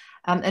on.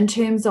 In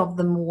terms of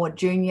the more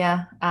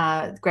junior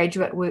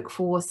graduate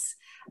workforce,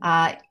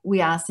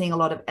 we are seeing a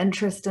lot of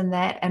interest in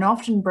that, and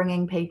often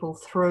bringing people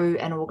through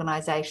an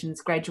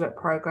organisation's graduate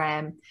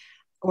program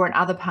or in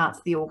other parts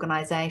of the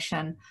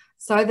organisation,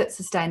 so that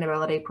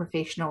sustainability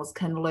professionals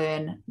can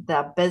learn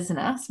the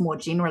business more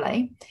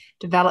generally,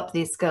 develop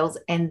their skills,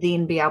 and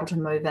then be able to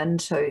move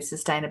into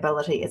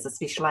sustainability as a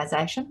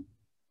specialisation.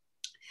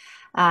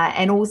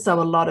 And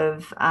also a lot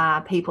of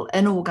people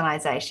in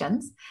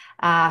organisations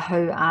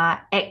who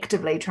are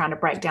actively trying to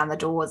break down the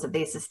doors of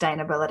their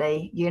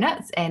sustainability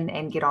units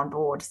and get on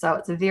board. So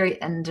it's a very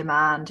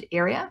in-demand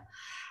area.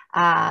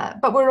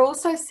 But we're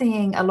also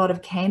seeing a lot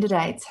of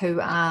candidates who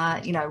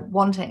are,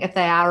 wanting, if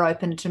they are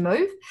open to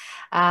move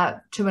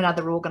to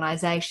another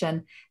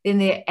organisation, then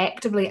they're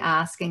actively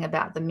asking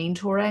about the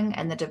mentoring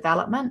and the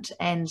development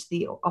and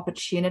the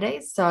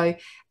opportunities. So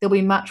they'll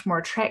be much more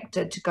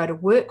attracted to go to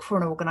work for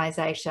an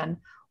organisation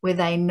where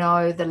they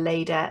know the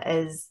leader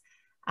is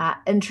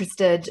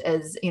interested,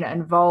 is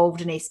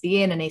involved in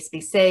SBN and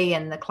SBC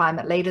and the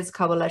Climate Leaders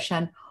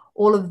Coalition.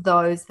 All of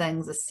those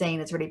things are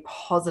seen as really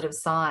positive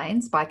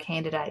signs by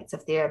candidates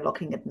if they're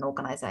looking at an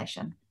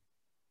organisation.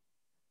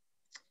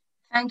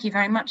 Thank you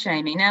very much,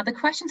 Amy. Now, the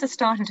questions are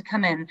starting to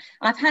come in.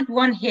 I've had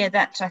one here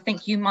that I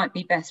think you might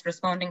be best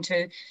responding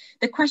to.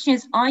 The question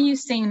is, are you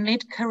seeing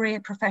mid-career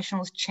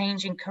professionals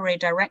changing career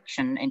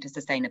direction into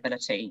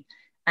sustainability?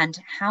 And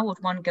how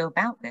would one go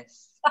about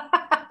this?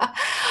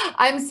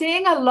 I'm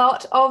seeing a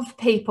lot of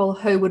people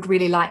who would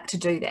really like to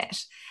do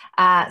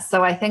that.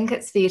 So I think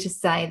it's fair to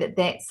say that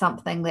that's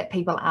something that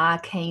people are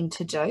keen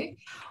to do.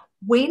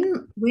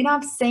 When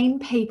I've seen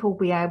people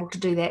be able to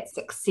do that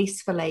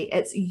successfully,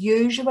 it's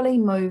usually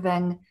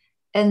moving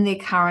in their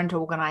current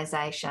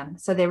organisation.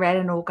 So they're at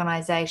an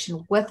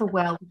organisation with a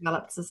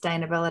well-developed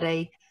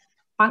sustainability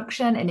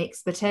function and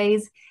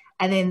expertise,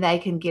 and then they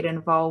can get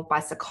involved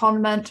by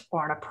secondment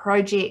or on a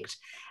project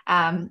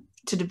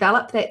to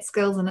develop that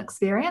skills and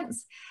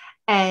experience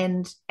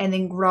and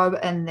then grow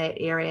in that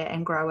area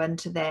and grow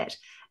into that.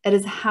 It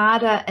is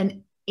harder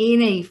in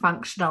any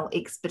functional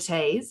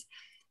expertise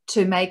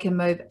to make a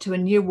move to a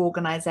new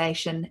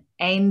organisation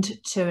and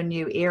to a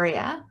new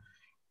area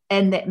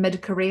in that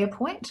mid-career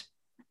point,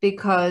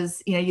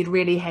 because you'd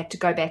really have to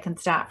go back and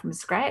start from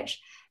scratch.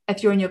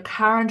 If you're in your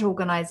current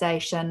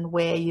organisation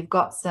where you've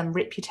got some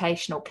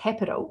reputational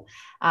capital,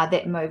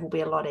 that move will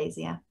be a lot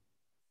easier.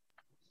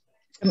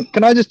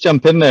 Can I just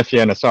jump in there,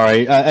 Fiona?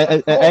 Sorry.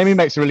 Amy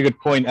makes a really good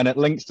point, and it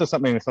links to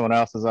something that someone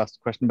else has asked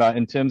a question about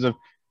in terms of,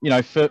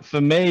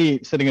 for me,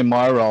 sitting in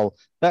my role,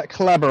 that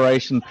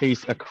collaboration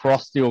piece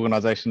across the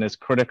organization is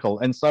critical.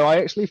 And so I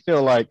actually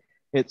feel like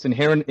it's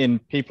inherent in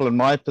people in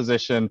my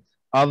position,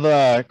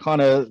 other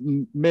kind of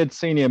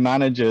mid-senior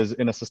managers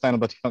in a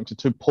sustainability function,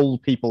 to pull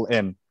people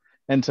in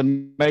and to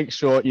make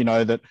sure,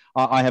 that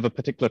I have a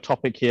particular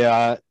topic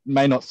here,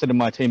 may not sit in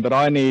my team, but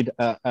I need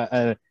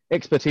a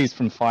expertise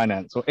from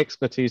finance or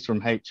expertise from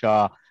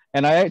HR.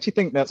 And I actually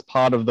think that's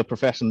part of the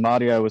profession.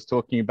 Mario was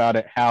talking about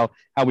it, how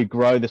we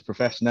grow this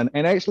profession.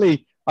 And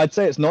actually, I'd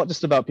say it's not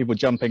just about people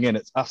jumping in,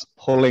 it's us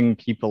pulling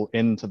people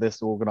into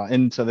this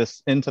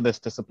into this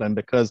discipline,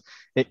 because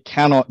it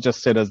cannot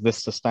just sit as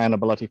this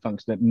sustainability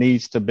function. It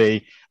needs to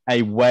be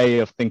a way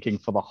of thinking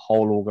for the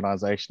whole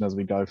organization as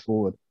we go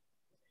forward.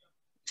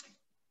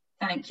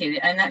 Thank you.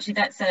 And actually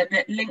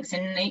that links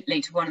in neatly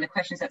to one of the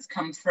questions that's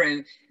come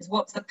through, is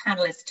what's the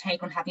panelists'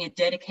 take on having a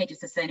dedicated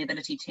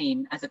sustainability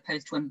team as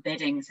opposed to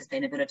embedding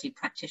sustainability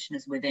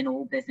practitioners within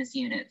all business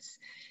units?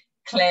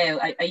 Claire,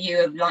 are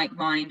you of like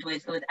mind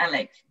with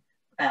Alec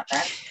about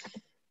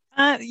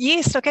that?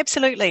 Yes, look,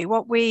 absolutely.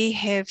 What we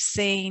have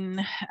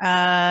seen,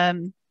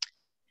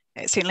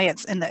 certainly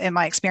it's in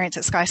my experience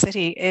at Sky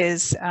City,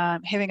 is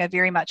having a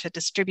very much a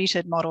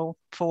distributed model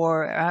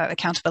for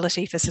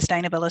accountability for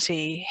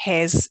sustainability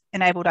has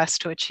enabled us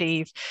to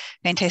achieve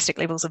fantastic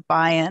levels of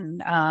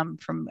buy-in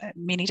from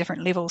many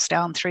different levels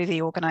down through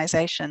the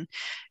organisation.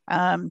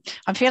 I'm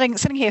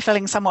sitting here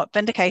feeling somewhat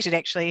vindicated,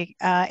 actually,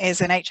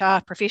 as an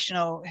HR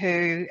professional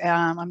who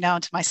I'm now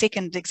into my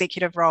second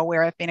executive role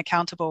where I've been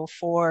accountable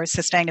for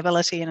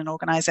sustainability in an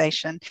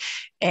organisation,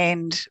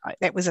 and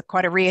that was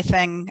quite a rare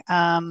thing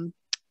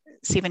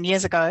 7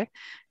 years ago,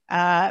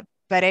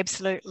 but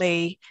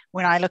absolutely,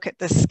 when I look at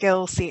the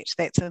skill set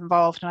that's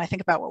involved and I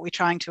think about what we're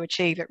trying to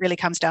achieve, it really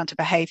comes down to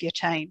behaviour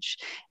change.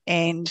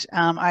 And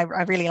I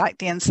really like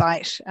the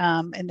insight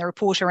in the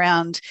report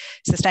around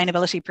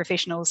sustainability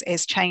professionals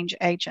as change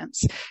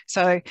agents.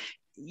 So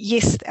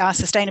yes, our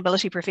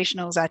sustainability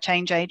professionals are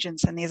change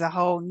agents, and there's a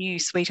whole new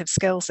suite of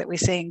skills that we're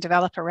seeing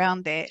develop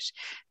around that,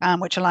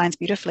 which aligns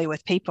beautifully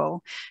with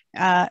people.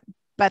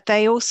 But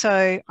they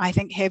also, I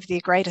think, have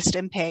their greatest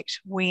impact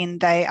when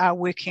they are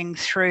working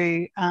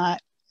through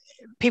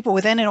people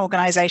within an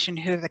organisation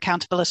who have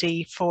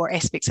accountability for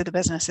aspects of the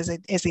business as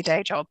their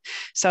day job.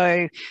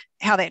 So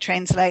how that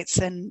translates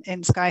in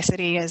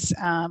SkyCity is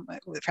our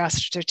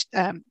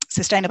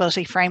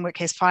sustainability framework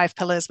has 5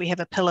 pillars. We have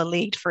a pillar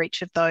lead for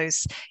each of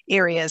those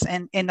areas,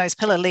 and those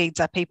pillar leads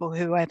are people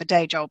who have a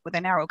day job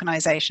within our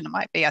organisation. It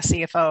might be our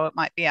CFO, it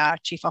might be our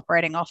Chief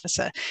Operating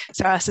Officer.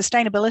 So our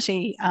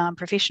sustainability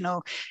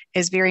professional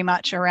is very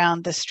much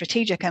around the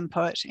strategic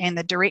input and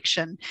the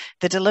direction.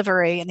 The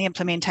delivery and the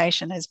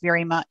implementation is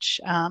very much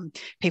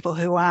people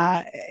who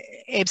are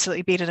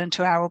absolutely bedded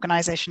into our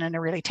organisation in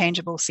a really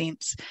tangible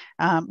sense,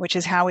 which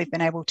is how we've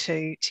been able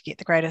to get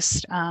the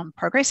greatest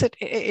progress.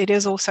 It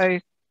is also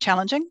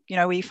challenging. You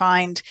know, we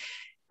find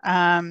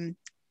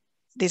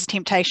there's a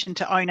temptation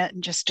to own it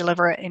and just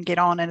deliver it and get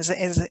on. And as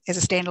a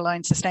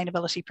standalone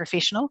sustainability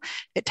professional,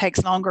 it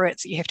takes longer.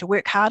 You have to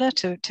work harder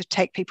to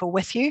take people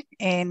with you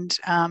and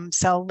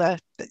sell the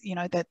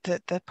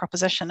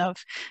proposition of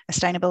a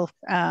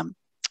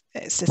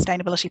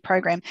sustainability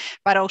program,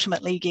 but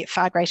ultimately you get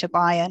far greater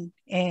buy-in,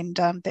 and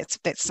that's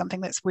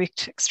something that's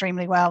worked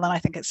extremely well, and I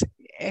think it's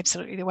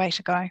absolutely the way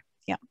to go.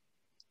 Yeah.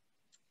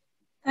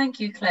 Thank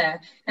you,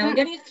 Claire. Now we're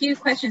getting a few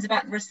questions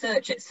about the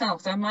research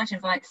itself, so I might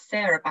invite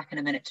Sarah back in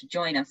a minute to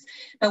join us.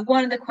 But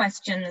one of the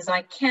questions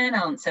I can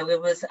answer, it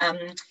was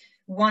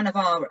one of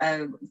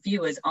our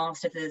viewers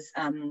asked if there's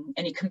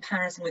any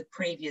comparison with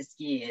previous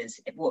years,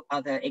 what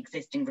other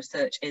existing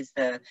research is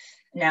there.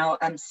 Now,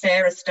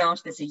 Sarah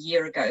started this a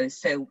year ago,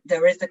 so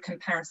there is a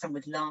comparison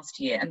with last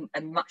year,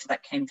 and much of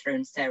that came through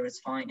in Sarah's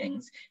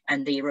findings,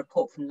 and the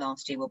report from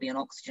last year will be on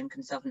Oxygen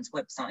Consultants'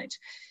 website.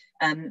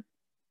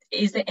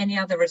 Is there any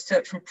other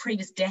research from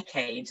previous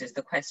decades is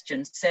the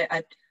question. So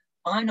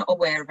I'm not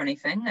aware of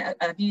anything.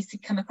 Have you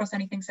come across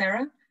anything,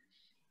 Sarah?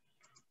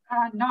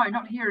 No,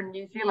 not here in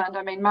New Zealand.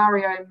 I mean,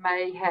 Mario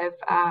may have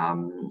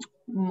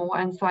more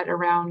insight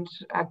around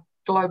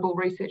global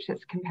research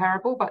that's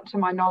comparable, but to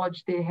my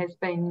knowledge, there has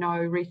been no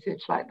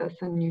research like this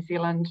in New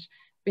Zealand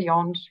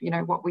beyond, you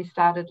know, what we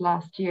started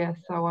last year.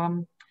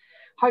 So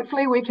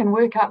hopefully we can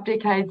work up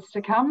decades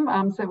to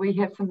come, so we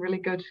have some really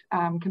good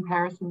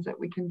comparisons that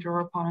we can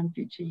draw upon in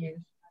future years.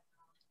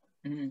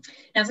 Now,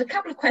 there's a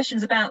couple of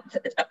questions about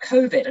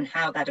COVID and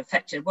how that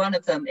affected. One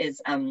of them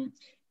is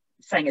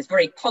saying it's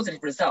very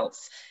positive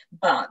results,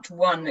 but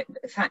one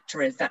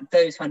factor is that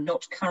those who are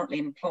not currently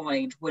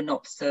employed were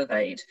not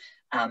surveyed,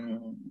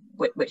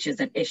 which is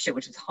an issue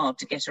which is hard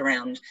to get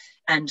around.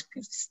 And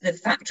the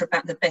factor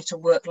about the better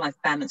work-life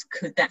balance,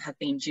 could that have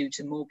been due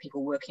to more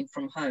people working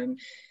from home?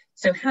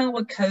 So how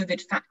were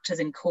COVID factors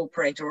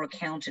incorporated or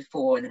accounted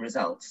for in the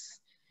results?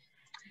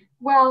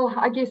 Well,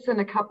 I guess in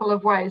a couple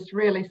of ways,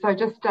 really. So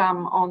just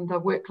on the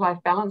work-life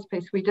balance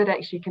piece, we did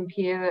actually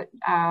compare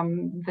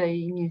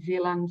the New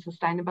Zealand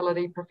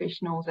sustainability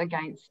professionals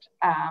against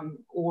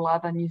all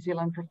other New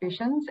Zealand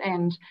professions,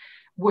 and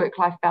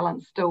work-life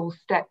balance still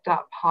stacked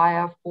up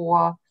higher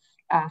for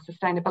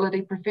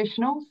sustainability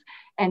professionals.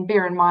 And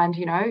bear in mind,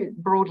 you know,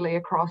 broadly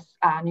across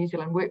New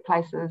Zealand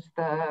workplaces,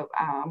 the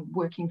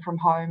working from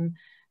home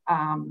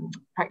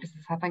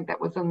practices, I think that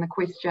was in the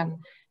question,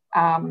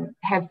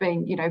 have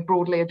been, you know,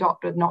 broadly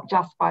adopted, not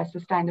just by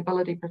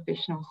sustainability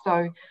professionals.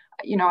 So,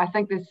 you know, I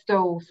think there's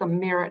still some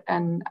merit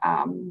in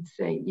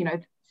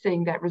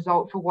seeing that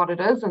result for what it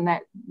is, and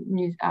that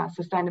new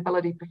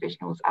sustainability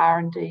professionals are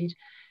indeed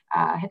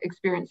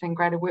experiencing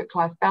greater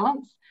work-life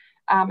balance.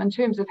 In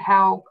terms of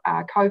how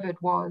COVID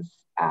was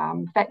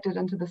factored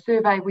into the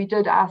survey, we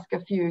did ask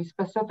a few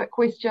specific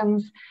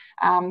questions,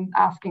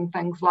 asking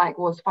things like,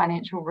 was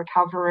financial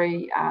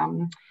recovery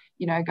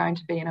you know, going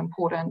to be an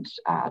important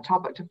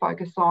topic to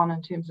focus on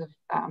in terms of,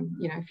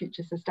 you know,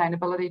 future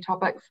sustainability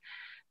topics.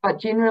 But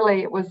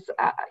generally it was,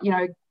 you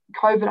know,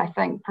 COVID, I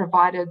think,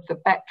 provided the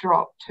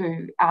backdrop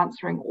to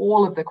answering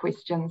all of the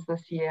questions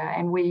this year.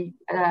 And we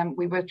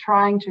were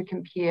trying to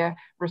compare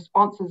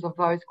responses of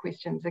those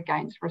questions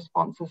against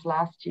responses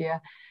last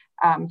year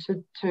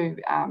to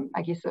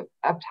I guess,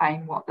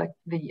 obtain what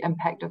the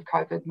impact of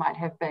COVID might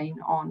have been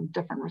on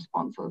different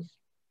responses.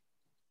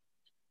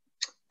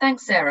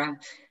 Thanks, Sarah.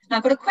 Now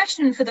I've got a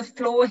question for the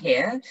floor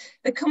here.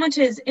 The comment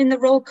is, in the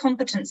role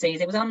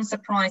competencies, it was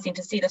unsurprising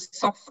to see the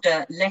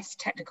softer, less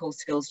technical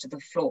skills to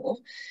the floor.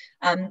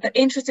 But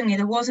interestingly,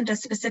 there wasn't a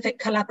specific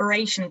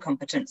collaboration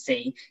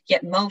competency,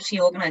 yet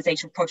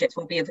multi-organisational projects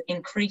will be of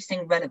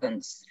increasing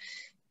relevance.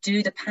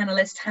 Do the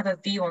panellists have a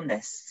view on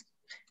this?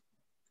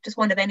 Just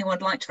wonder if anyone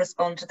would like to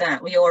respond to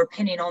that, or your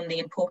opinion on the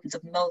importance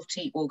of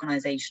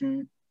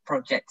multi-organisation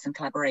projects and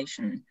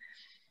collaboration.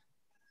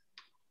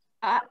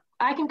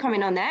 I can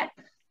comment on that.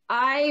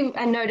 I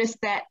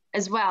noticed that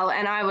as well,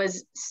 and I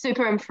was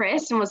super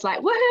impressed and was like,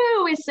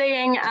 woohoo, we're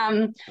seeing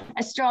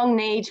a strong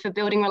need for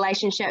building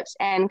relationships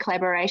and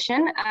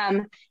collaboration.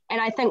 And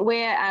I think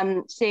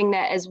we're seeing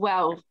that as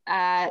well,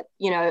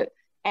 you know,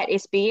 at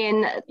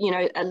SBN, you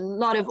know, a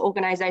lot of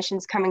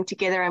organisations coming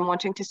together and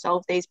wanting to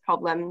solve these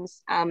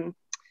problems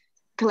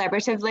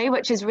collaboratively,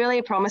 which is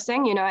really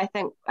promising. You know, I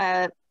think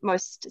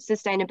most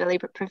sustainability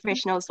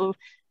professionals will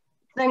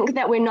think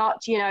that we're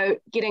not, you know,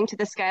 getting to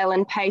the scale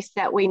and pace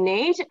that we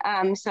need.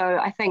 So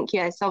I think,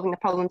 yeah, solving the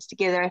problems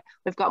together,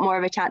 we've got more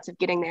of a chance of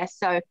getting there.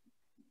 So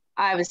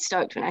I was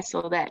stoked when I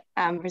saw that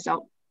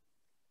result.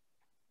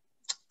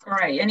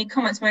 Great. Any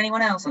comments from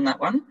anyone else on that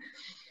one?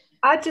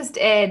 I'd just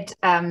add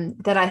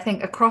that I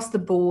think across the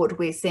board,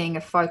 we're seeing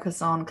a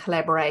focus on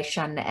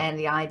collaboration and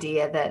the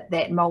idea that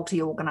that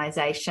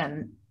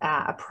multi-organisation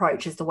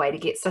approach is the way to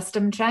get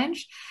system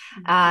change.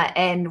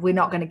 And we're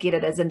not going to get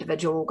it as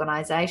individual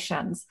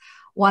organisations.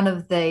 One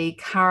of the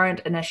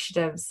current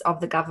initiatives of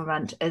the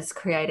government is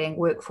creating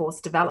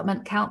workforce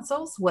development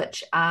councils,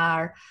 which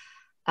are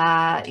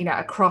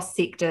across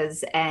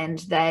sectors, and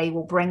they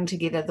will bring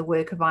together the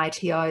work of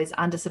ITOs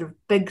under sort of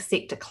big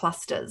sector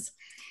clusters.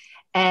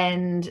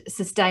 And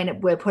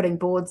we're putting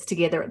boards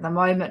together at the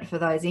moment for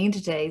those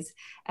entities.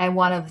 And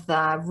one of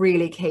the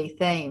really key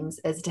themes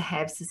is to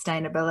have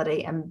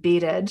sustainability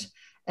embedded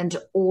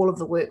into all of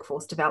the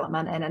workforce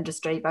development and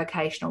industry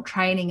vocational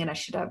training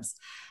initiatives.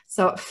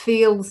 So it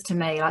feels to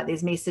me like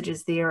there's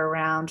messages there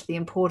around the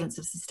importance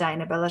of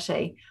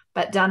sustainability,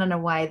 but done in a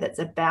way that's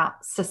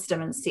about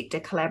system and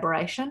sector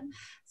collaboration.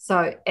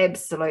 So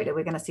absolutely,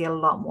 we're going to see a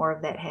lot more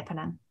of that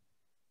happening.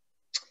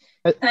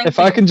 If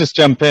I can just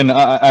jump in,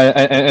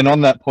 and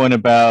on that point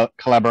about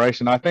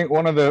collaboration, I think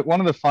one of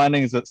the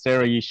findings that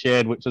Sarah, you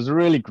shared, which was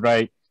really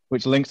great,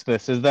 which links to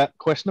this, is that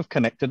question of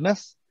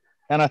connectedness.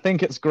 And I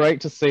think it's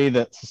great to see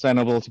that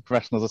sustainability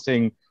professionals are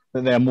seeing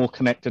that they're more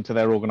connected to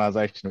their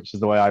organization, which is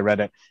the way I read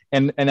it.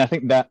 And I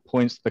think that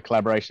points to the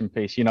collaboration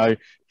piece.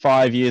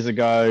 5 years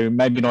ago,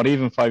 maybe not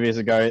even 5 years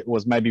ago, it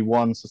was maybe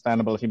one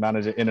sustainability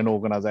manager in an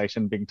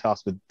organization being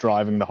tasked with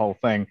driving the whole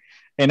thing.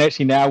 And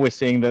actually now we're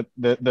seeing that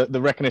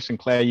the recognition,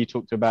 Claire, you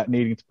talked about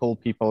needing to pull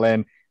people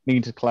in,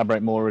 needing to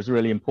collaborate more is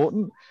really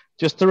important.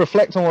 Just to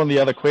reflect on one of the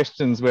other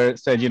questions where it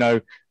said,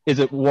 is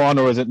it one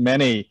or is it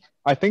many?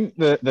 I think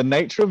the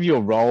nature of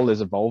your role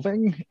is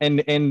evolving, and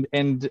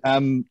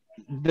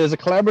there's a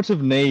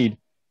collaborative need,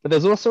 but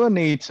there's also a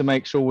need to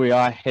make sure we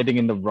are heading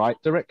in the right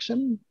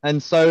direction.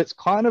 And so it's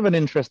kind of an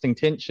interesting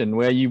tension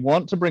where you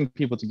want to bring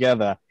people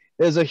together.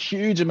 There's a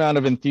huge amount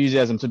of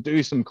enthusiasm to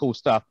do some cool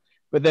stuff,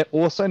 but there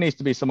also needs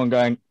to be someone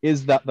going,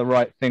 is that the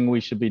right thing we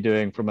should be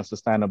doing from a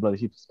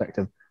sustainability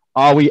perspective?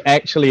 Are we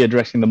actually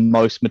addressing the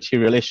most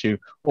material issue,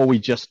 or are we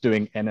just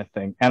doing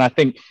anything? And I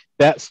think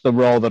that's the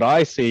role that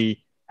I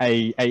see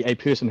a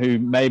person who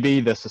may be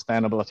the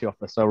sustainability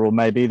officer or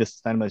maybe the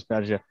sustainability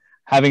manager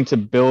having to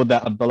build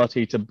that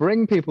ability to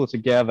bring people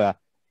together,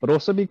 but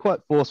also be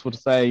quite forceful to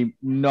say,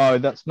 no,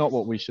 that's not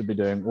what we should be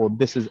doing, or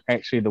this is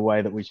actually the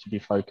way that we should be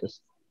focused.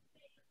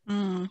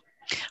 I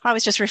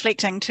was just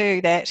reflecting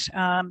too that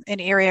an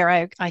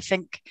area I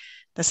think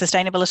the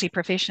sustainability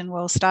profession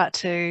will start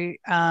to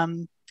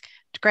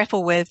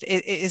grapple with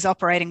is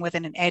operating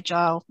within an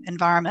agile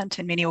environment,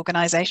 and many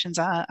organisations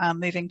are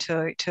moving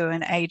to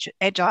an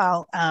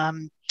agile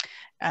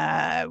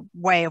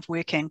way of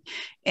working,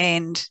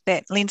 and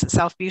that lends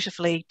itself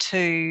beautifully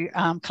to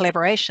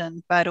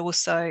collaboration, but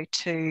also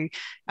to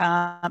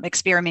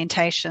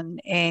experimentation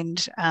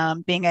and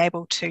being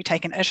able to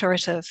take an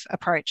iterative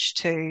approach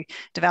to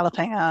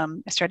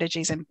developing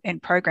strategies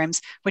and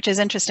programs, which is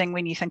interesting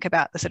when you think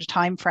about the sort of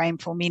time frame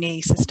for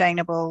many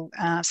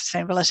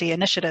sustainability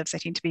initiatives. They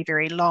tend to be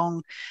very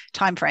long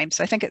time frames.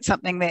 So I think it's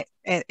something that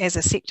as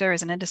a sector,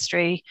 as an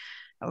industry,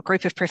 a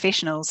group of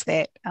professionals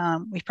that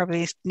we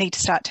probably need to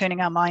start turning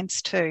our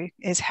minds to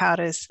is how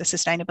does the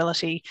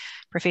sustainability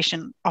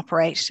profession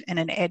operate in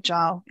an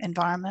agile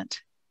environment?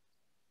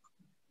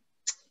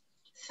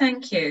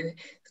 Thank you.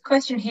 The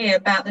question here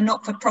about the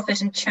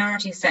not-for-profit and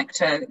charity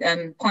sector,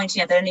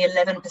 pointing out that only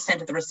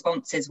 11% of the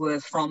responses were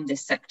from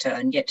this sector,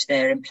 and yet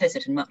they're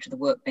implicit in much of the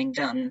work being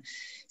done.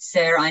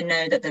 Sarah, I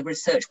know that the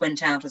research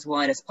went out as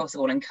wide as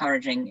possible,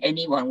 encouraging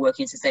anyone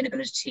working in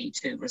sustainability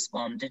to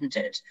respond, didn't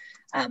it?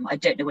 I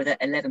don't know whether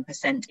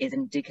 11% is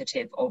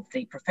indicative of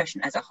the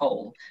profession as a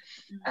whole.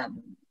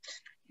 Don't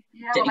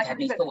you have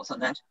any thoughts on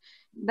that?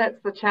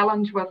 That's the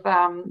challenge with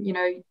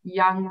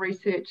young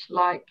research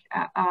like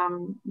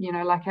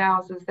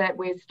ours, is that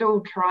we're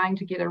still trying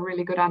to get a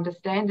really good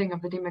understanding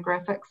of the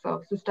demographics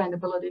of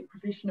sustainability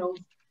professionals.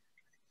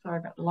 Sorry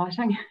about the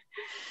lighting.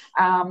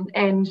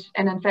 And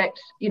in fact,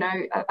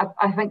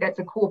 I think that's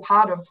a core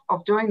part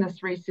of doing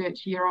this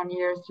research year on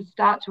year, is to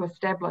start to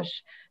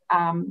establish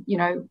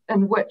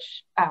in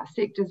which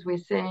sectors we're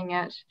seeing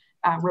it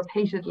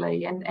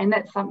repeatedly, and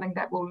that's something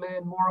that we'll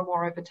learn more and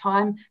more over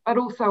time, but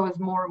also as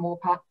more and more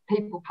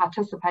people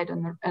participate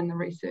in the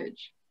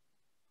research.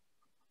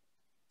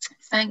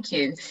 Thank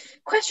you.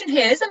 Question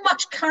here, is there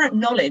much current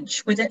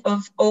knowledge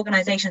of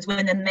organisations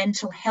within the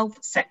mental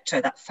health sector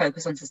that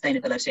focus on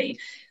sustainability?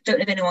 Don't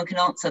know if anyone can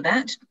answer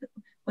that,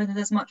 whether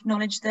there's much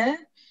knowledge there.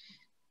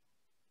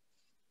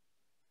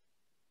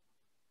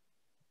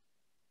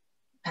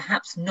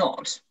 Perhaps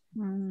not.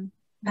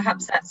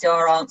 Perhaps that's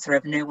our answer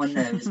of no one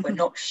knows. We're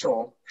not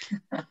sure.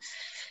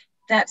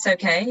 That's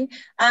okay.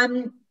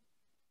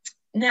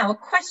 Now, a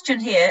question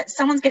here.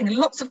 Someone's getting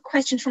lots of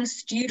questions from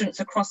students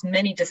across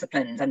many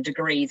disciplines and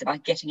degrees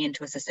about getting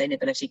into a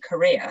sustainability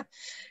career.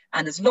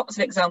 And there's lots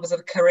of examples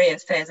of career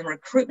fairs and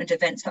recruitment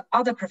events for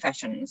other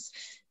professions.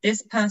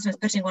 This person is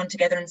putting one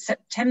together in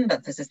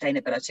September for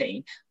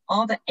sustainability.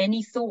 Are there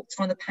any thoughts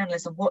from the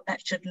panelists on what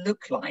that should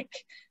look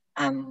like?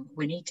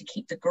 We need to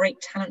keep the great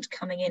talent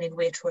coming in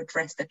order to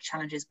address the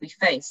challenges we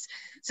face.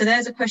 So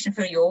there's a question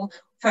for you all.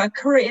 For a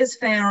careers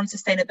fair on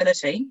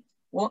sustainability,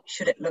 what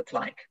should it look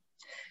like?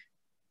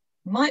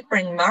 Might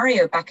bring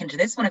Mario back into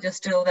this one if you're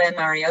still there,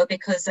 Mario,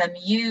 because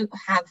you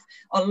have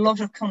a lot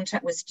of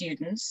contact with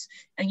students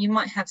and you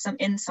might have some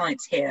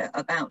insights here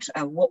about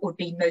what would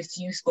be most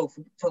useful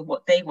for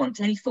what they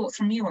want. Any thoughts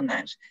from you on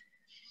that?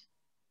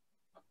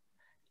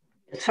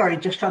 Sorry,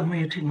 just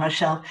unmuting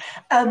myself.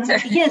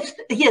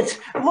 Yes.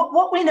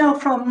 What we know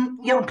from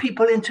young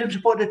people in terms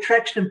of what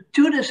attracts them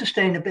to the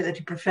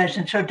sustainability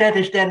profession, so that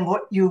is then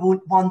what you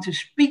would want to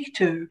speak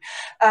to,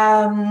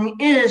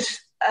 is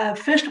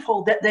first of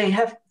all, that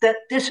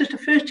this is the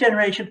first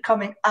generation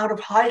coming out of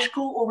high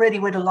school already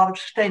with a lot of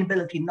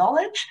sustainability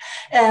knowledge.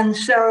 And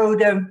so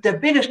the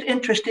biggest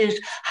interest is,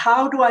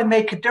 how do I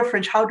make a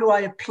difference? How do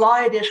I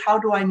apply this? How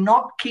do I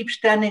not keep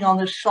standing on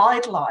the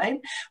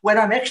sideline when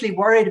I'm actually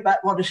worried about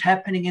what is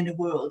happening in the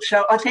world?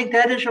 So I think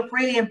that is a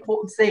really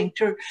important thing,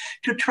 to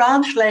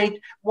translate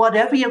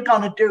whatever you're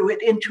going to do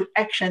it into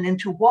action,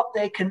 into what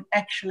they can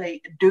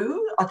actually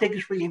do. I think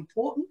it's really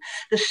important.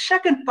 The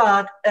second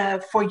part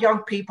for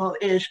young people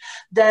is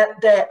that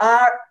they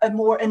are a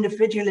more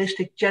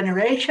individualistic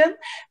generation,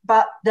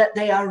 but that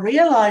they are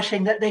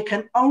realizing that they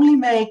can only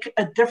make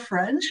a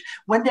difference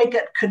when they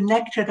get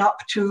connected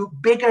up to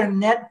bigger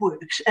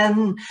networks.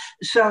 And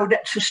so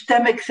that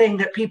systemic thing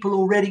that people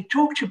already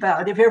talked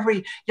about, if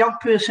every young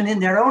person in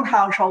their own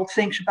household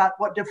thinks about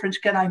what difference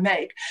can I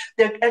make,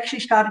 they're actually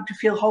starting to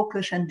feel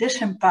hopeless and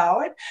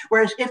disempowered.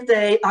 Whereas if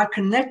they are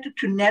connected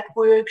to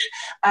networks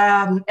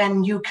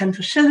and you can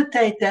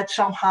facilitate that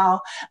somehow,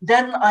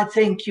 then I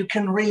think you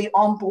can really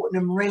onboard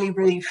them really,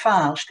 really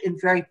fast in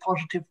very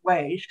positive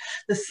ways.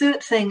 The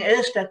third thing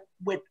is that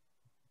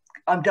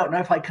I don't know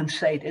if I can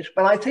say this,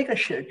 but I think I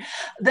should,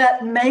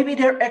 that maybe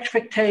their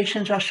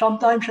expectations are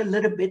sometimes a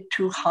little bit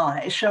too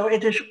high. So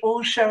it is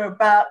also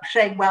about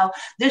saying, well,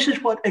 this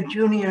is what a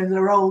junior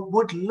role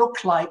would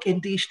look like in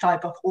these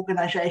type of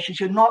organizations.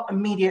 You're not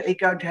immediately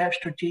going to have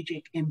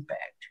strategic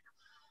impact.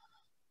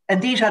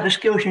 And these are the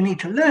skills you need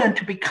to learn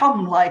to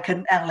become like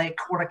an Alec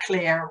or a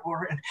Claire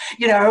or,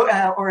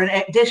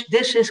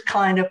 this is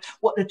kind of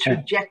what the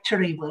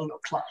trajectory will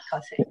look like,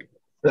 I think.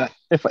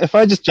 If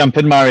I just jump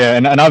in, Mario,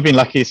 and I've been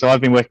lucky, so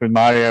I've been working with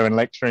Mario and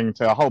lecturing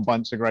to a whole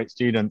bunch of great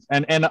students,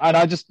 and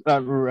I just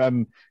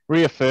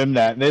reaffirm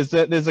that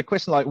there's a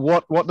question like,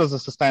 what does a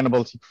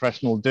sustainability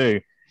professional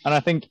do? And I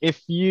think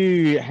if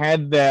you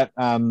had that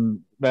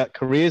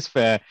careers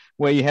fair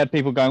where you had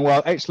people going,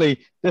 well,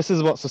 actually, this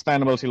is what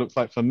sustainability looks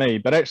like for me,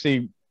 but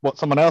actually what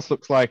someone else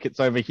looks like, it's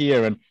over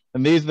here, and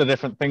these are the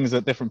different things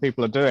that different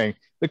people are doing,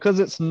 because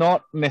it's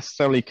not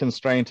necessarily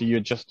constrained to you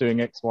just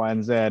doing X, Y,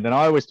 and Z. And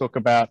I always talk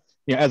about,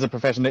 as a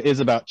profession, it is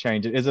about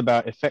change. It is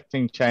about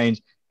effecting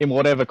change in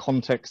whatever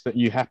context that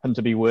you happen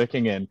to be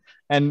working in.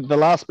 And the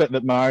last bit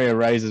that Mario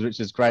raises, which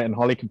is great, and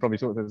Holly can probably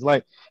talk to this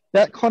later,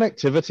 that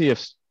connectivity of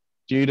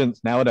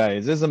students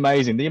nowadays is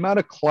amazing. The amount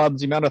of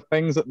clubs, the amount of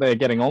things that they're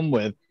getting on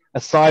with,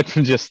 aside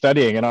from just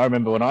studying. And I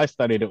remember when I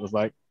studied, it was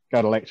like,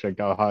 go to lecture,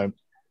 go home.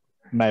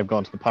 May have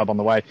gone to the pub on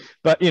the way,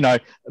 but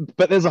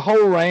there's a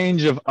whole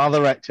range of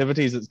other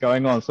activities that's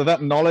going on. So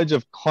that knowledge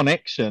of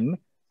connection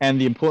and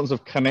the importance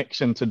of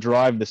connection to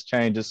drive this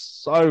change is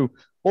so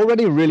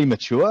already really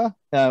mature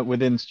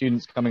within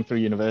students coming through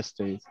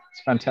universities.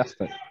 It's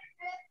fantastic.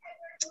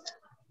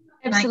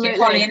 Absolutely. Thank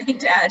you, Holly. Anything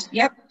to add?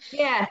 Yep.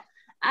 Yeah.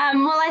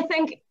 Well, I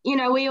think,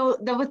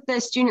 with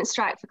the student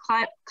strike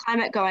for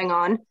climate going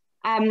on,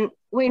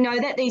 we know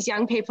that these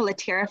young people are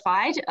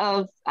terrified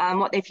of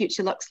what their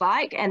future looks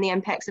like and the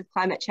impacts of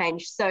climate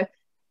change. So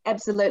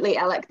absolutely,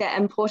 Alec, that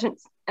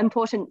importance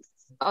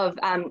of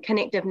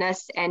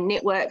connectiveness and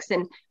networks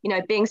and,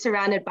 being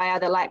surrounded by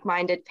other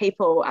like-minded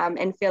people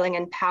and feeling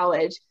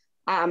empowered,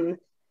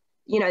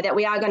 that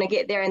we are going to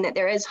get there and that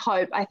there is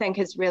hope, I think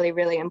is really,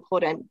 really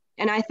important.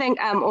 And I think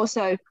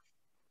also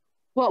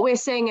what we're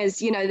seeing is,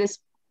 this,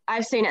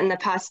 I've seen it in the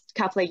past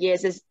couple of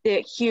years, is the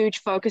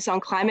huge focus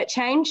on climate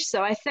change.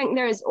 So I think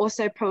there is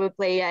also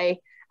probably a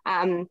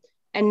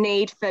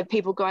need for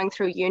people going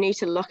through uni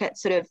to look at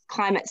sort of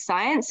climate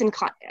science and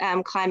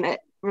climate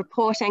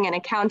reporting and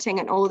accounting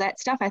and all that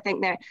stuff. I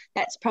think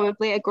that's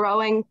probably a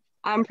growing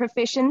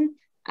profession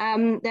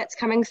that's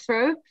coming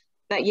through.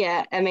 But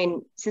yeah, I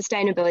mean,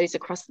 sustainability is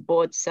across the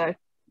board. So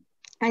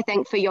I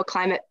think for your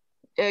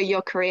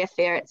career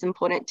fair, it's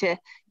important to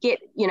get,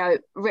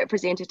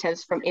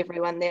 representatives from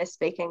everyone there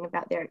speaking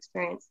about their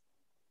experience.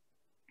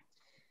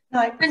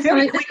 I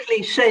very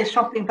quickly say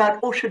something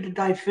about also the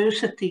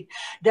diversity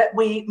that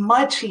we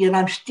might see, and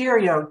I'm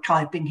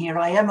stereotyping here,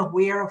 I am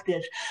aware of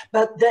this,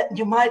 but that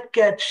you might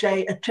get,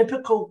 say, a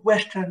typical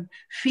Western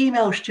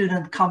female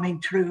student coming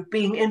through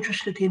being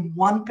interested in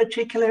one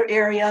particular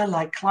area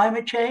like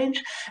climate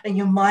change, and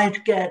you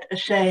might get,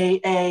 say,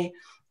 a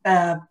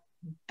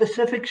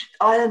Pacific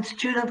Island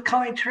student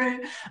coming through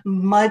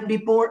might be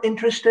more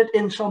interested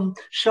in some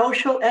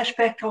social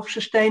aspect of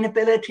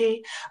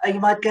sustainability. You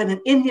might get an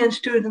Indian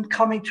student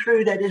coming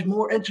through that is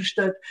more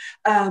interested,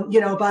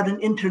 about an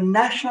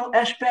international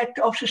aspect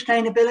of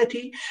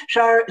sustainability.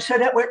 So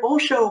that we're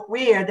also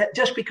aware that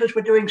just because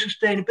we're doing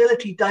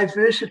sustainability,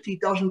 diversity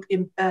doesn't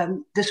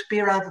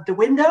disappear out of the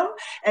window,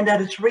 and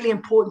that it's really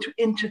important to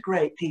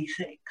integrate these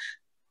things.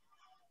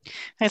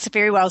 That's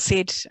very well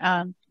said,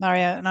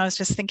 Mario. And I was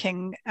just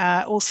thinking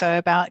also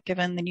about,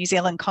 given the New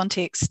Zealand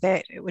context,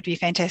 that it would be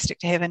fantastic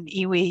to have an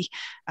iwi,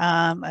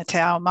 a te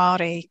ao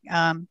Māori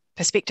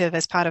perspective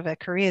as part of a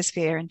careers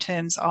fair in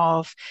terms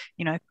of,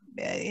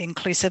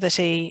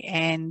 inclusivity,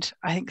 and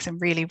I think some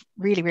really,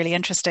 really, really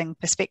interesting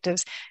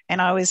perspectives.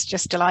 And I was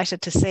just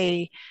delighted to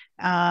see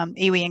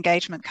iwi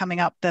engagement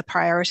coming up the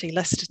priority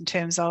list in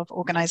terms of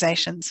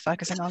organisations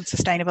focusing on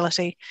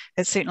sustainability.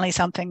 It's certainly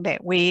something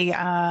that we,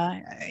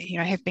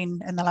 have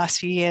been in the last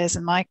few years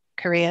in my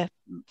career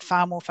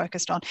far more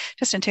focused on,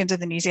 just in terms of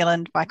the New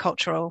Zealand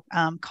bicultural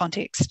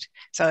context.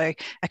 So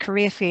a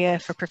career fair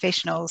for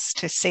professionals,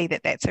 to see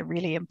that that's a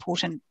really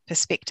important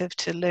perspective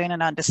to learn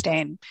and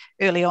understand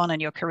early on in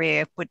your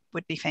career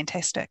would be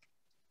fantastic.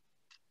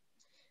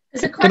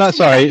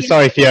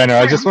 Sorry, Fiona,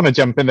 I just want to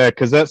jump in there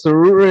because that's a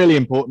really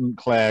important,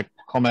 Claire,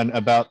 comment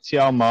about te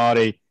ao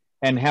Māori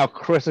and how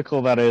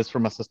critical that is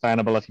from a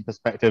sustainability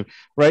perspective.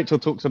 Rachel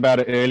talks about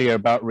it earlier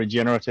about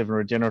regenerative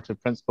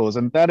principles,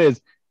 and that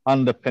is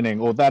underpinning,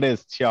 or that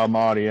is te ao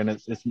Māori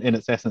in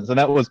its essence. And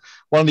that was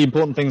one of the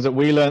important things that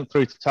we learned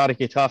through Te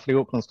Tariki Tāwhiri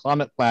Auckland's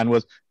climate plan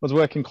was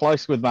working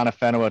closely with mana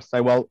whenua to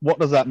say, well, what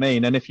does that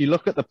mean? And if you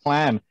look at the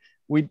plan,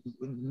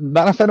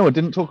 mana whenua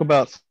didn't talk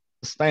about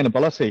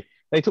sustainability.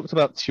 They talked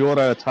about te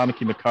ora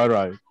tāmaki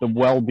makaurau, the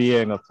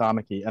well-being of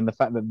tāmaki, and the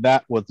fact that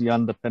that was the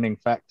underpinning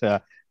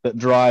factor that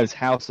drives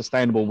how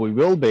sustainable we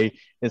will be,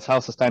 is how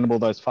sustainable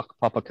those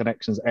whakapapa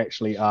connections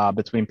actually are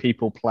between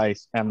people,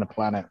 place, and the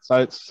planet. So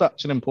it's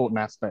such an important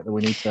aspect that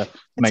we need to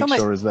make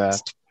sure is there.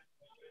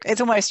 It's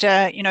almost,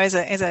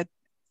 as a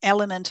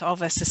element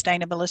of a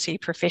sustainability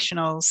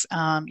professionals,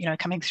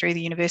 coming through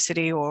the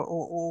university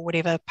or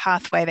whatever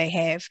pathway they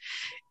have,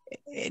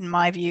 in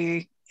my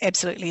view,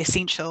 absolutely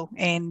essential.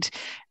 And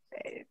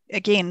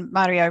again,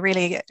 Mario,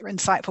 really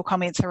insightful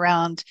comments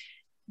around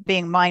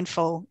being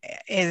mindful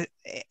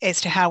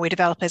as to how we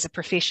develop as a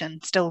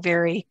profession, still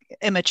very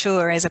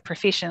immature as a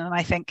profession. And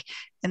I think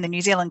in the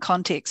New Zealand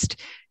context,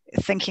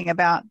 thinking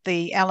about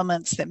the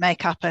elements that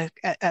make up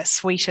a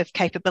suite of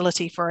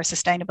capability for a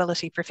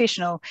sustainability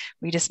professional,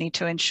 we just need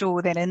to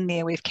ensure that in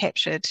there we've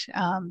captured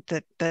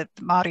the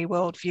Māori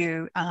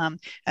worldview and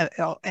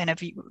a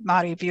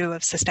Māori view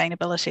of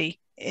sustainability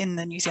in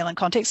the New Zealand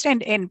context,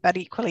 but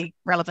equally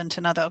relevant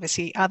in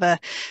other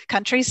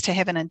countries to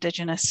have an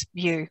Indigenous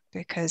view,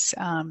 because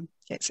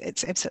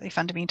it's absolutely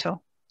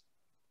fundamental.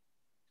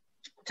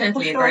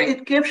 Totally also, agree.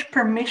 it gives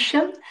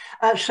permission.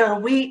 So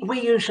we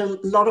use a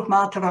lot of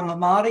Mātauranga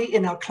Māori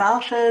in our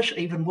classes,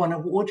 even won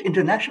awards,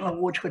 international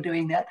awards for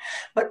doing that.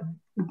 But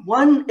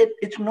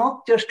it's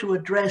not just to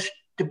address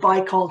the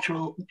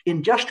bicultural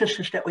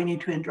injustices that we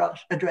need to address,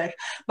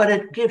 but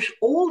it gives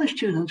all the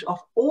students of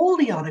all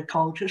the other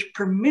cultures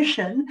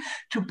permission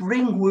to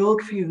bring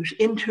worldviews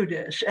into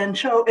this. And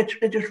so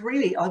it is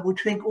really, I would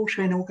think,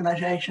 also in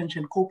organizations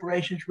and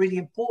corporations, really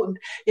important.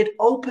 It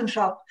opens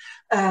up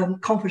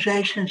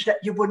conversations that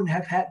you wouldn't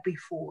have had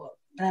before.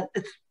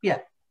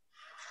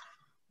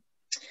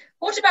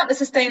 What about the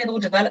Sustainable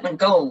Development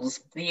Goals,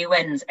 the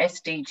UN's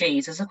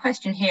SDGs? There's a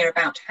question here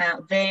about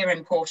how their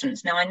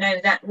importance. Now, I know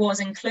that was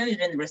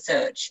included in the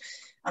research,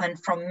 and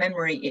from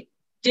memory, it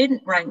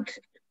didn't rank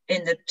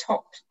in the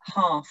top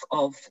half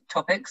of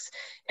topics.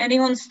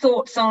 Anyone's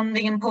thoughts on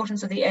the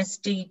importance of the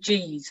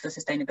SDGs for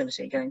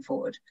sustainability going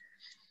forward?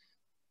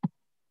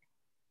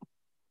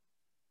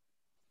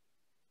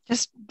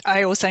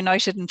 I also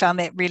noted and found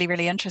that really,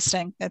 really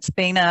interesting. It's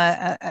been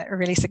a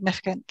really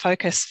significant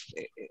focus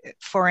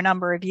for a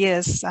number of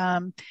years,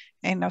 and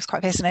I was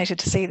quite fascinated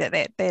to see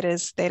that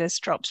is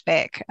dropped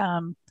back.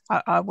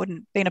 I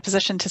wouldn't be in a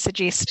position to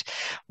suggest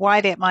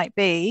why that might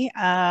be,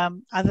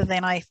 other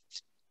than I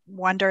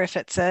wonder if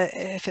it's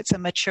a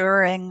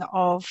maturing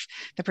of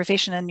the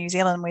profession in New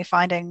Zealand. We're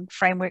finding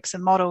frameworks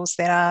and models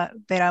that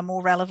are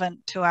more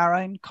relevant to our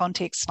own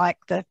context, like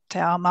the Te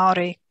Ao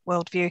Māori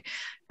worldview,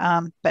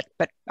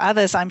 but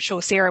others, I'm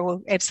sure Sarah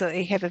will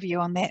absolutely have a view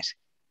on that.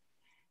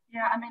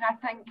 Yeah, I mean, I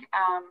think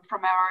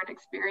from our own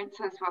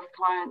experiences with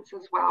clients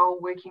as well,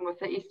 working with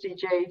the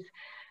SDGs,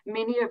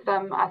 Many of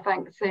them, I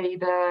think, see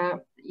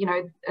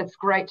it's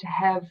great to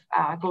have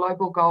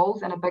global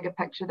goals and a bigger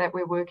picture that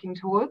we're working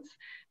towards.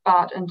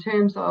 But in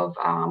terms of,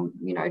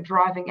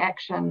 driving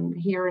action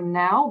here and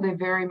now, they're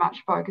very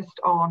much focused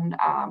on,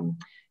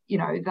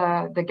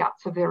 the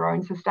guts of their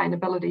own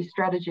sustainability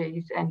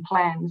strategies and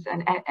plans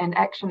and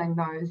actioning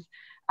those.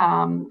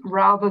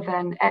 Rather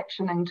than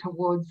actioning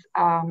towards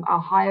a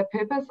higher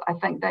purpose. I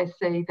think they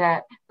see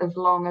that as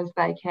long as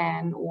they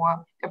can,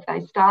 or if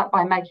they start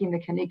by making the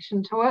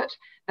connection to it,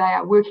 they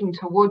are working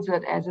towards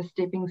it as a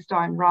stepping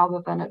stone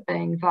rather than it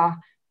being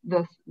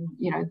the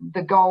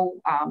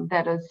goal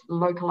that is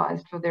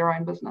localized for their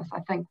own business.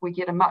 I think we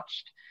get a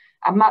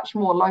much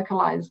more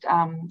localized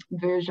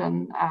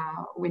version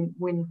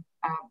when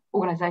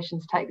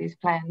organizations take these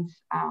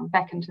plans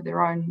back into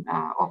their own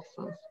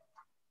offices.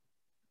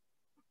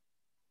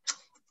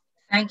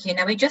 Thank you.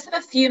 Now we just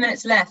have a few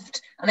minutes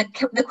left, and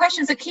the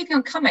questions are keeping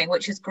on coming,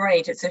 which is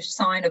great. It's a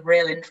sign of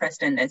real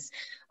interest in this.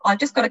 I've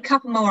just got a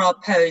couple more I'll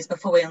pose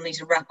before we'll need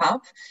to wrap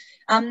up.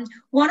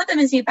 One of them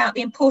is about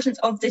the importance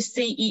of the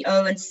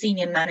CEO and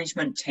senior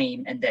management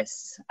team in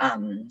this,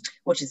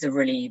 which is a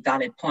really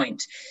valid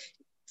point.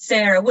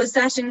 Sarah, was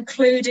that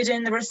included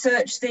in the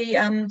research, the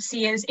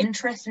CEO's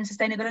interest in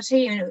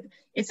sustainability?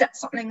 Is that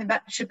something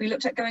that should be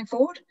looked at going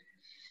forward?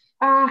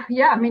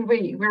 Yeah, I mean,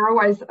 we're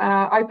always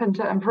open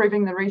to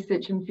improving the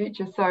research in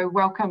future, so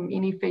welcome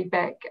any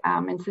feedback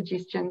and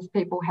suggestions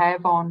people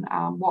have on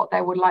what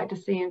they would like to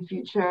see in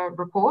future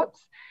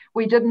reports.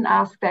 We didn't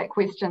ask that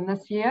question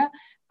this year,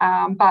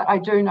 but I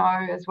do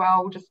know as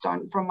well,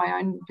 from my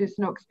own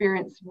personal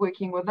experience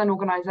working within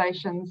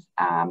organisations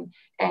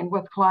and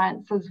with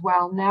clients as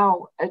well,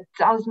 now it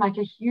does make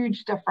a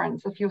huge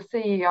difference if your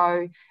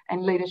CEO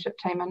and leadership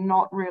team are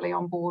not really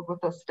on board with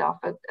this stuff.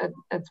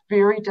 It's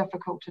very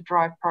difficult to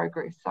drive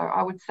progress. So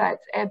I would say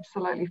it's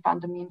absolutely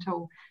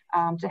fundamental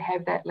to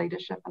have that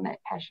leadership and that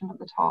passion at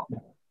the top.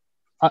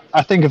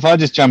 I think if I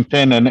just jump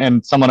in,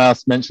 and someone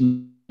else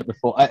mentioned it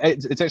before,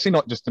 it's actually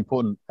not just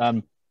important.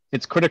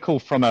 It's critical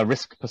from a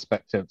risk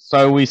perspective.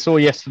 So we saw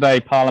yesterday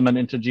Parliament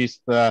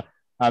introduced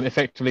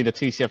effectively the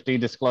TCFD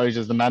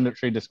disclosures, the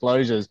mandatory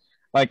disclosures.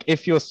 Like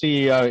if your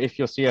CEO, if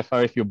your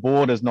CFO, if your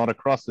board is not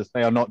across this,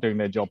 they are not doing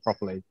their job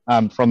properly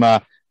from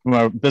a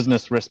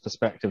business risk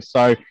perspective.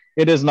 So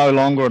it is no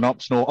longer an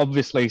optional.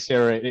 Obviously,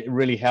 Sarah, it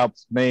really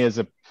helps me as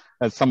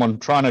someone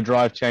trying to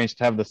drive change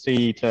to have the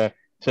CE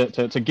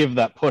to give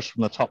that push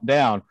from the top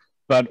down.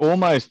 But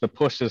almost the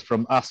push is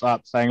from us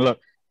up saying, look,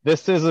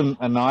 this isn't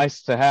a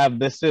nice to have.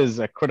 This is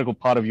a critical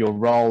part of your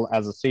role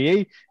as a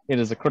CE. It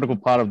is a critical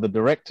part of the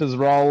directors'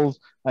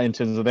 roles in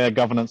terms of their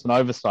governance and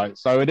oversight.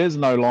 So it is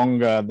no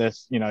longer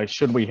this,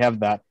 should we have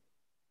that?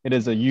 It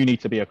is you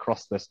need to be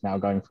across this now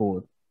going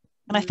forward.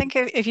 And I think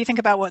if you think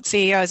about what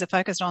CEOs are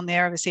focused on,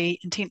 they're obviously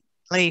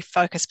intently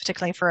focused,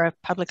 particularly for a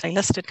publicly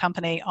listed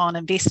company, on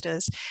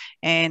investors.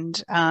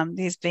 And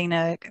there's been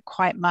a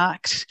quite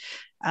marked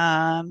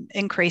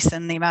increase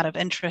in the amount of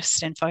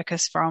interest and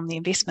focus from the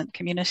investment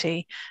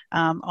community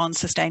on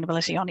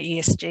sustainability, on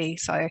ESG.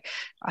 So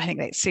I think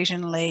that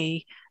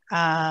certainly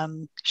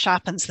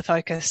sharpens the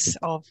focus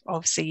of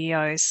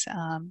CEOs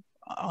on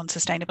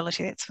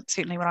sustainability. That's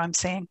certainly what I'm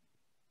seeing.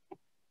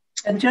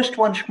 And just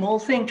one small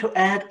thing to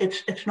add,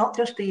 it's not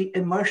just the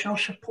emotional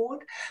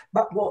support,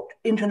 but what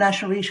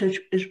international research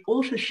is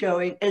also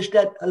showing is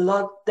that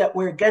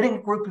we're getting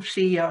a group of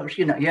CEOs.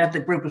 You have the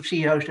group of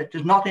CEOs that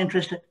is not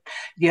interested,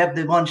 you have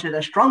the ones that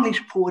are strongly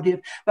supportive,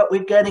 but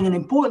we're getting an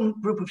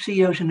important group of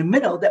CEOs in the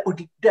middle that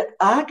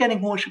are getting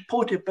more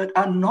supportive, but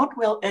are not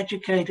well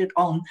educated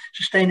on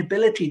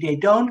sustainability. They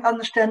don't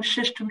understand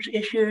systems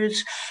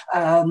issues,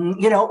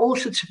 all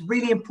sorts of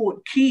really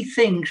important key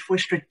things for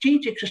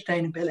strategic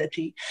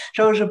sustainability.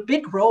 So there's a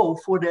big role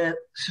for the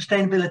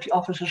sustainability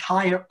officers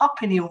higher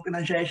up in the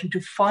organization to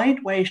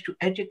find ways to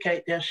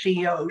educate their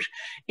CEOs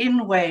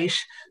in ways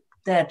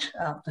that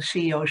the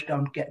CEOs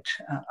don't get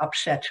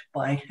upset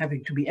by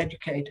having to be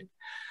educated.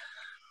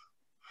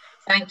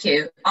 Thank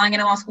you. I'm going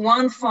to ask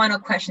one final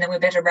question, then we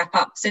better wrap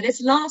up. So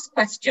this last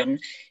question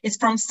is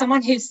from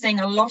someone who's seeing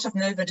a lot of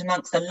movement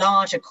amongst the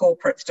larger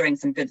corporates doing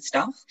some good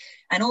stuff,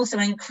 and also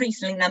an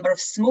increasing number of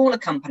smaller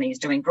companies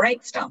doing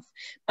great stuff,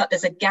 but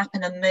there's a gap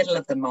in the middle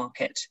of the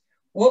market.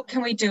 What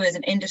can we do as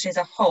an industry as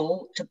a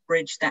whole to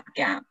bridge that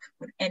gap?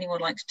 Would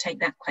anyone like to take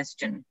that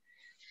question?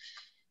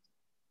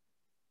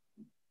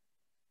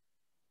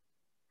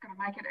 Got to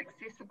make it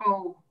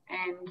accessible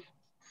and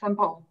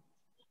simple.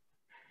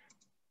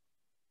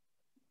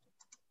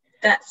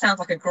 That sounds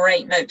like a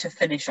great note to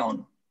finish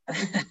on.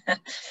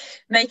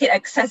 Make it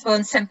accessible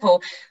and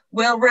simple.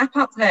 we'll wrap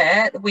up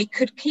there. We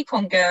could keep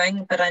on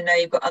going, but I know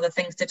you've got other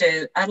things to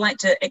do. I'd like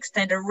to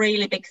extend a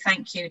really big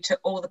thank you to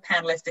all the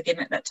panelists for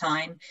giving it that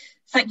time.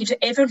 Thank you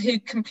to everyone who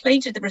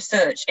completed the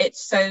research.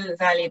 It's so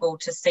valuable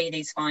to see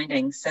these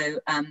findings. So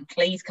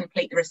please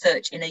complete the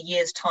research in a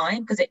year's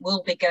time, because it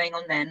will be going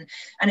on then.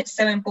 And it's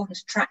so important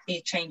to track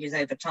these changes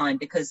over time,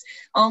 because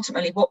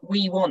ultimately what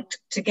we want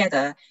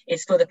together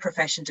is for the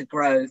profession to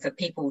grow, for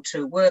people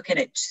to work in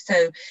it.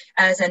 So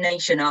as a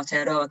nation,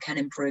 Aotearoa can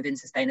improve in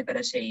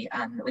sustainability,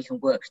 that we can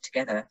work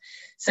together.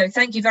 So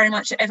thank you very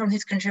much to everyone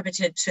who's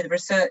contributed to the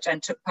research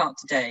and took part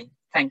today.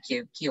 Thank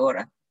you. Kia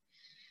ora.